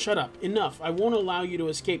 Shut up. Enough. I won't allow you to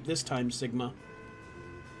escape this time, Sigma.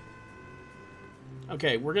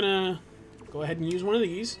 Okay, we're gonna go ahead and use one of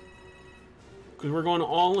these, because we're going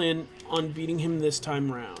all in on beating him this time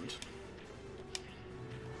round.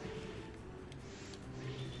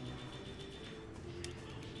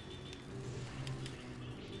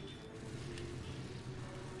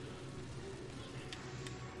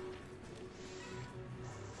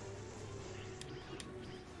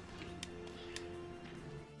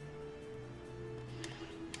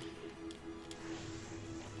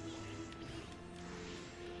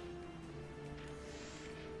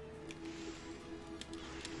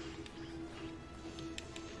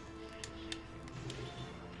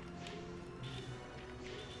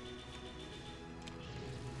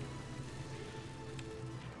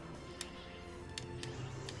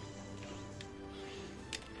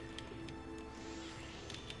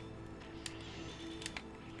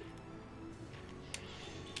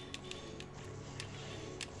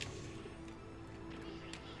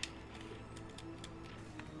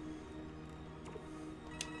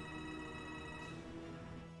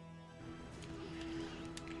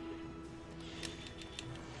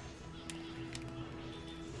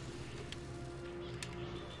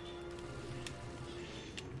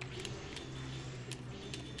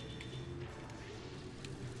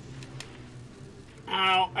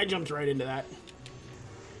 Ow, I jumped right into that.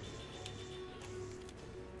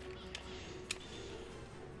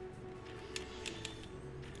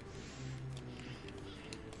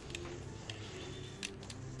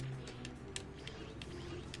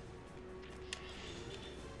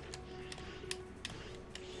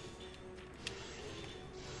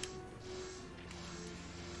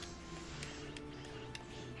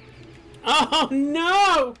 Oh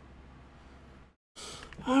no!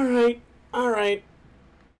 Alright, alright.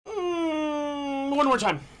 One more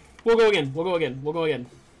time. We'll go again. We'll go again. We'll go again.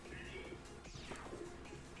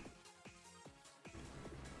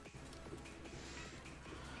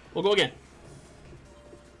 We'll go again.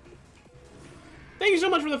 Thank you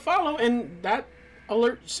so much for the follow, and that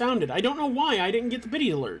alert sounded. I don't know why I didn't get the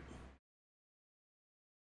biddy alert.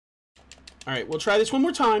 Alright, we'll try this one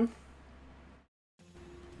more time.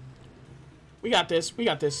 We got this. We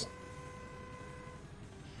got this.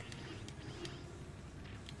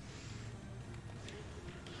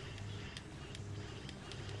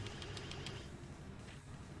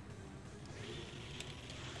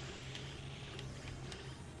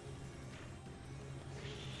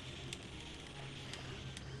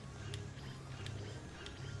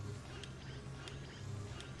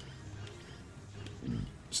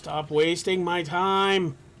 Stop wasting my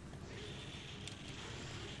time.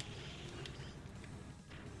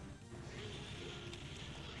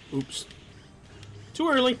 Oops. Too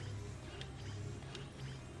early.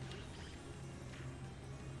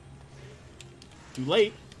 Too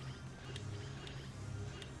late.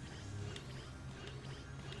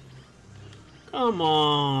 Come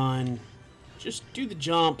on. Just do the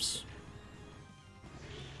jumps.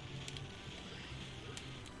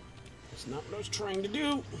 That's not what I was trying to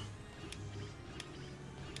do.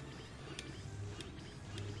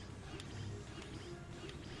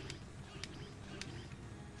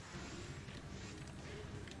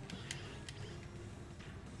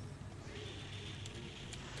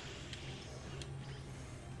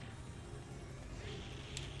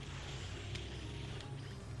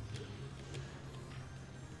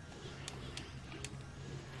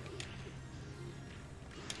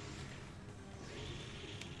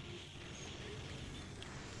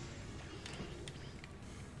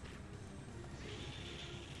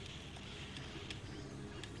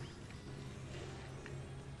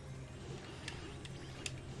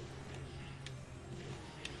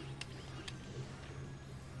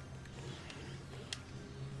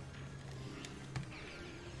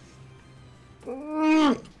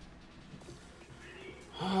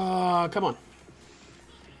 Come on.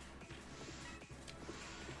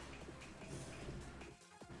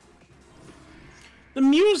 The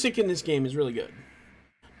music in this game is really good.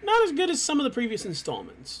 Not as good as some of the previous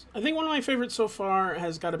installments. I think one of my favorites so far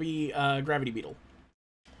has got to be Gravity Beetle.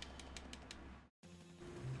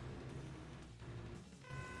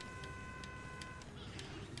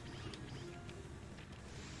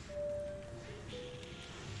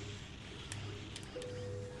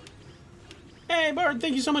 Hey, Bard,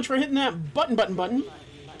 thank you so much for hitting that button.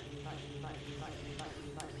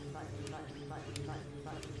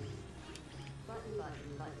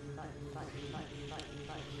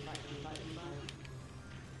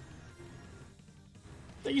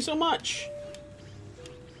 Thank you so much.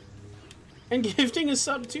 And gifting a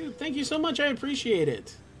sub too. Thank you so much. I appreciate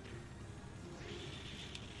it.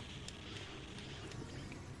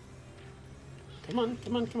 Come on,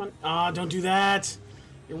 come on, come on. Ah, don't do that.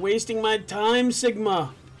 You're wasting my time,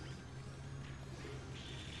 Sigma.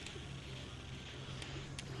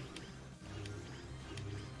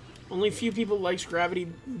 Only a few people likes Gravity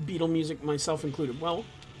Beetle music, myself included. Well,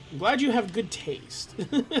 I'm glad you have good taste.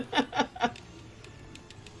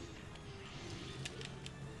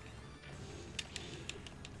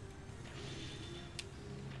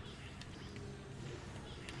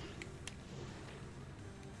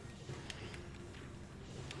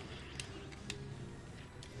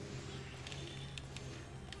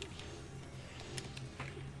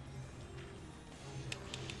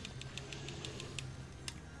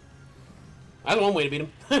 That's one way to beat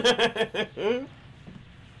him.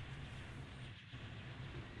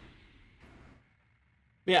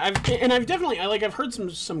 Yeah, I've definitely I've heard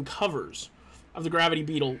some covers of the Gravity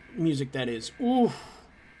Beetle music. That is, ooh,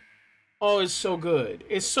 oh, it's so good.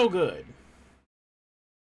 It's so good.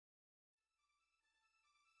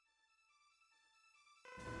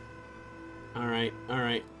 All right, all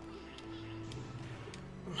right.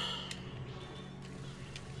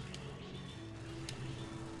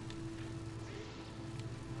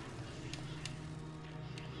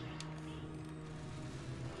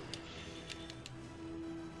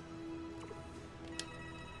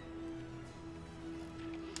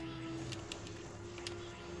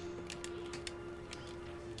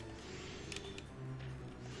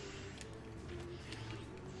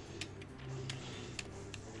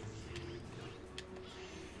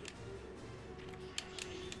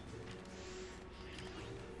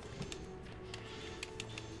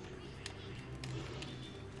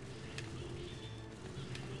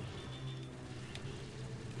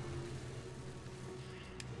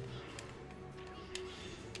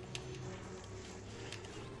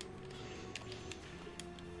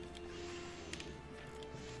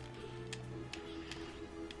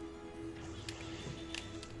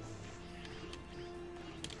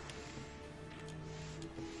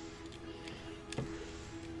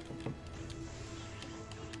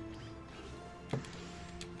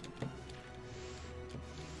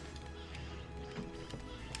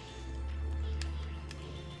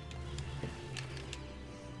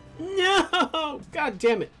 No! God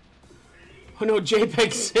damn it. Oh no,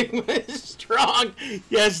 JPEG Sigma is strong.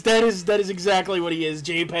 Yes, that is exactly what he is.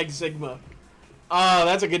 JPEG Sigma. Oh,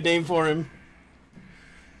 that's a good name for him.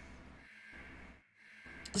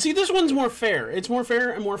 See, this one's more fair. It's more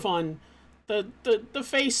fair and more fun. The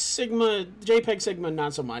face Sigma, JPEG Sigma,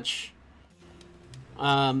 not so much.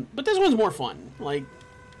 But this one's more fun. Like,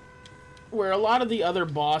 where a lot of the other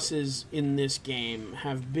bosses in this game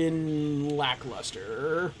have been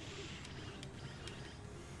lackluster.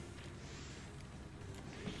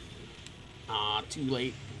 Ah, too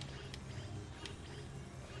late.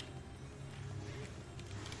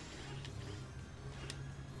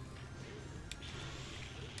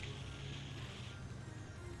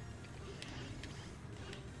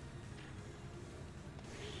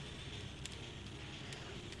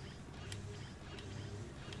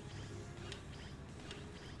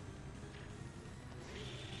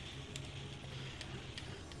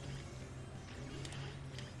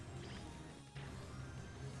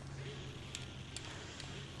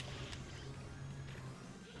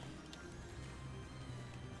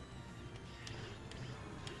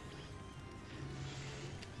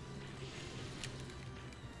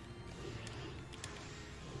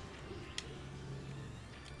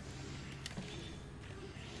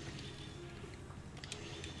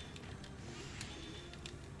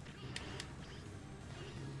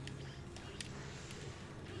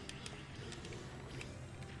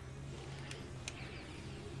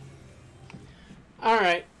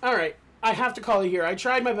 All right. I have to call it here. I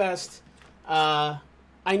tried my best. I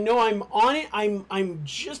know I'm on it. I'm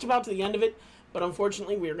just about to the end of it, but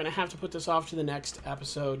unfortunately we are going to have to put this off to the next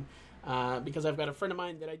episode because I've got a friend of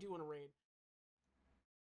mine that I do want to raid.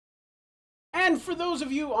 And for those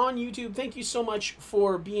of you on YouTube, thank you so much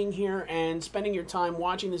for being here and spending your time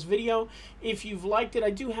watching this video. If you've liked it, I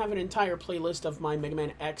do have an entire playlist of my Mega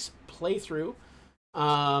Man X playthrough.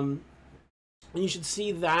 And you should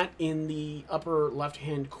see that in the upper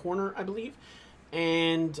left-hand corner, I believe.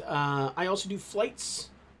 And I also do flights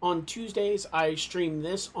on Tuesdays. I stream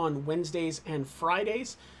this on Wednesdays and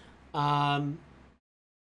Fridays.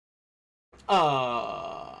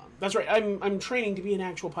 That's right. I'm training to be an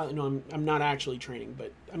actual pilot. No, I'm not actually training,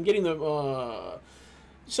 but I'm getting the.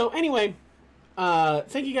 So anyway,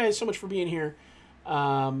 thank you guys so much for being here.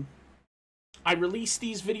 I release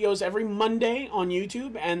these videos every Monday on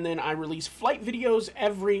YouTube, and then I release flight videos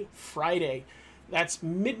every Friday. That's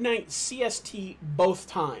midnight CST both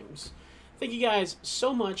times. Thank you guys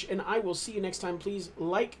so much, and I will see you next time. Please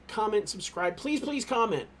like, comment, subscribe. Please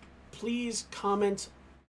comment. Please comment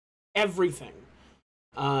everything.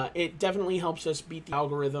 It definitely helps us beat the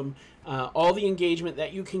algorithm. All the engagement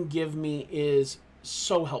that you can give me is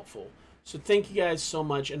so helpful. So thank you guys so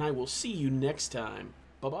much, and I will see you next time.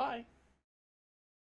 Bye-bye.